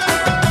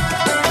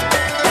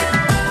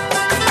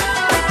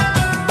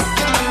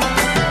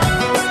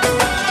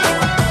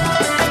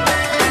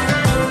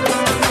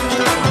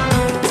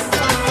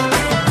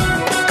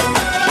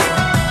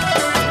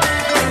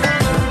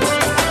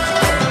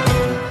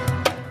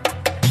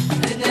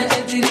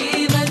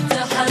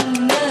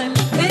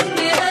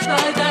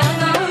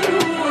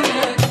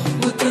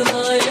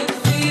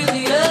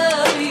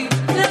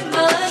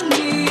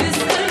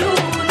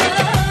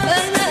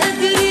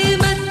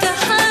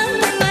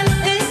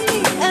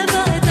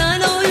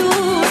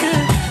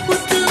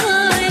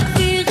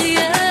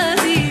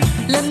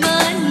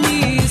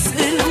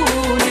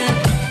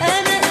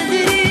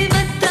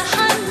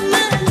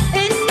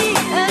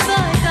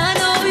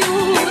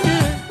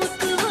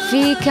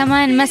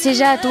 كمان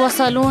مسجات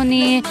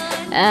وصلوني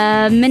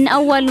من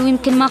أول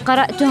ويمكن ما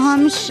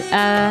قرأتهمش،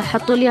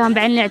 حطوا ليهم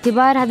بعين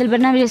الاعتبار. هذا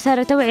البرنامج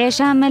صار توعية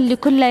شامل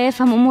لكل لا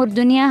يفهم أمور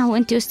دنياه،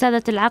 وأنت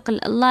أستاذة العقل،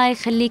 الله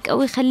يخليك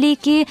أو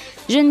يخليكي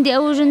جندي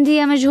أو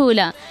جندية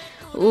مجهولة.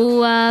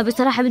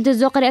 وبصراحة بنت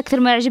الزوقري أكثر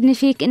ما يعجبني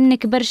فيك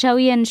إنك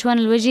برشاوية نشوان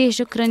الوجيه.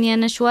 شكرا يا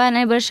نشوان،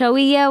 أنا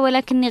برشاوية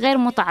ولكني غير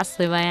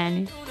متعصبة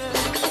يعني.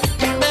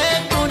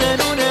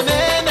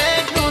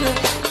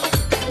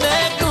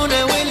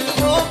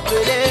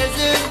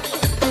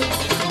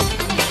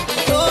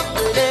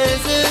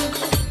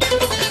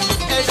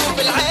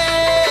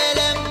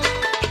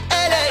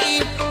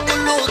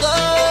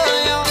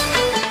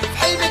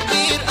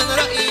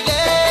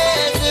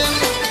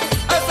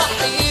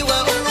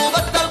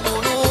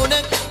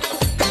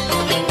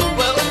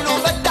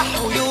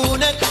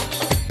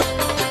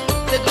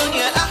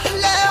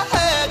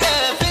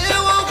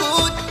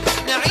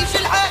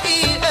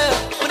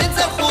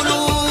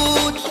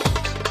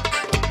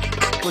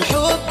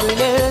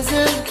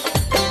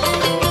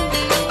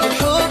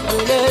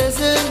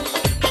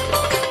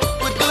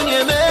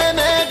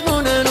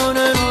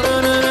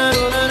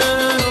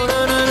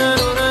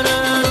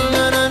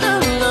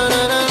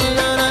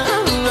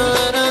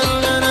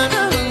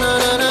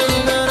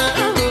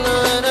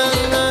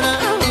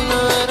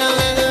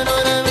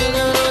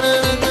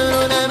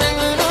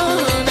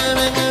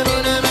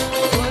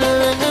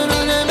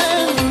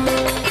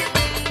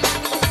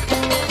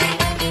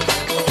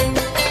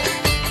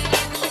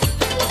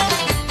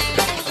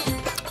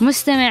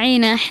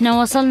 مستمعينا،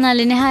 احنا وصلنا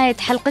لنهاية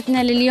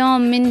حلقتنا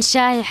لليوم من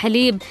شاهي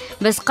حليب.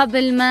 بس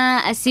قبل ما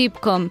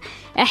أسيبكم،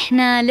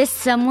 احنا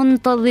لسه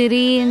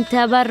منتظرين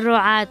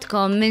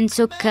تبرعاتكم من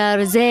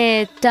سكر،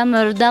 زيت،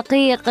 تمر،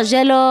 دقيق،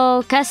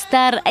 جلو،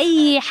 كستر،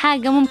 أي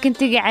حاجة ممكن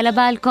تجي على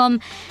بالكم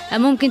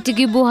ممكن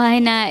تجيبوها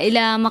هنا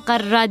إلى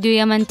مقر راديو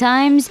يمن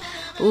تايمز،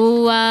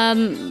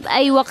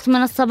 وأي وقت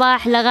من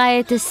الصباح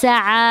لغاية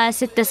الساعة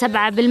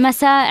 6-7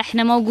 بالمساء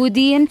احنا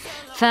موجودين.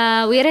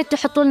 وياريت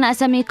تحطوا لنا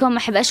أساميكم.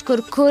 أحب أشكر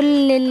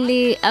كل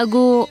اللي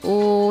أجوا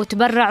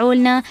وتبرعوا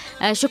لنا،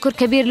 شكر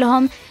كبير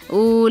لهم.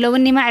 ولو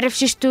اني ما اعرف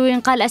شفتوا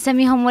ينقال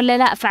اساميهم ولا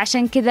لا،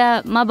 فعشان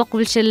كذا ما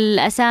بقولش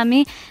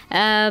الاسامي،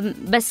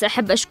 بس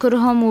احب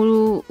اشكرهم.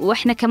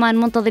 واحنا كمان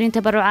منتظرين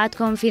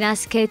تبرعاتكم. في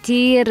ناس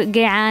كتير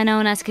جيعانه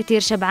وناس كتير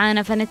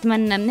شبعانه،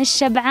 فنتمنى من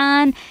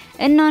الشبعان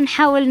انه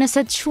نحاول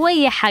نسد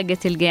شويه حاجه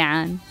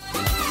الجيعان.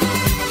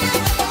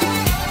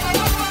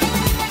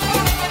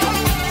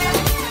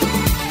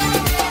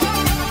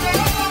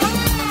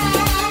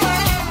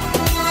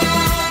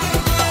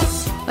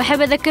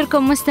 وأحب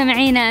أذكركم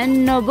مستمعينا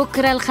أنه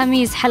بكرة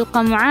الخميس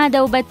حلقة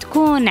معادة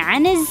وبتكون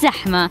عن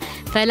الزحمة،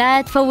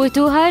 فلا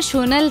تفوتوهاش،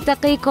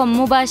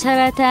 ونلتقيكم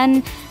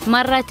مباشرة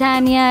مرة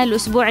تانية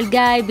الأسبوع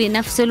الجاي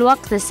بنفس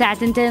الوقت الساعة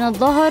 2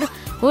 الظهر.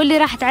 واللي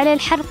راحت عليه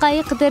الحلقة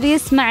يقدر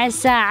يسمع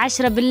الساعة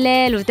 10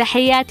 بالليل.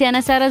 وتحياتي،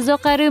 أنا سارا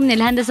الزوقري، ومن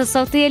الهندسة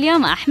الصوتية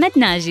اليوم أحمد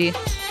ناجي.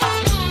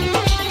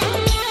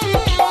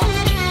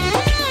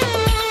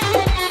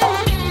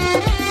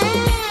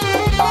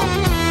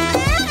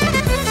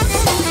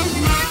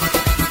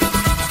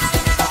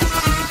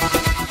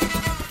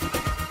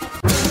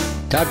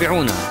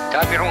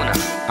 تابعونا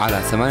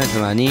على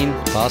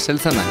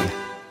 88.8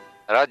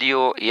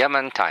 راديو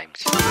يمن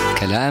تايمز.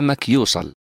 كلامك يوصل.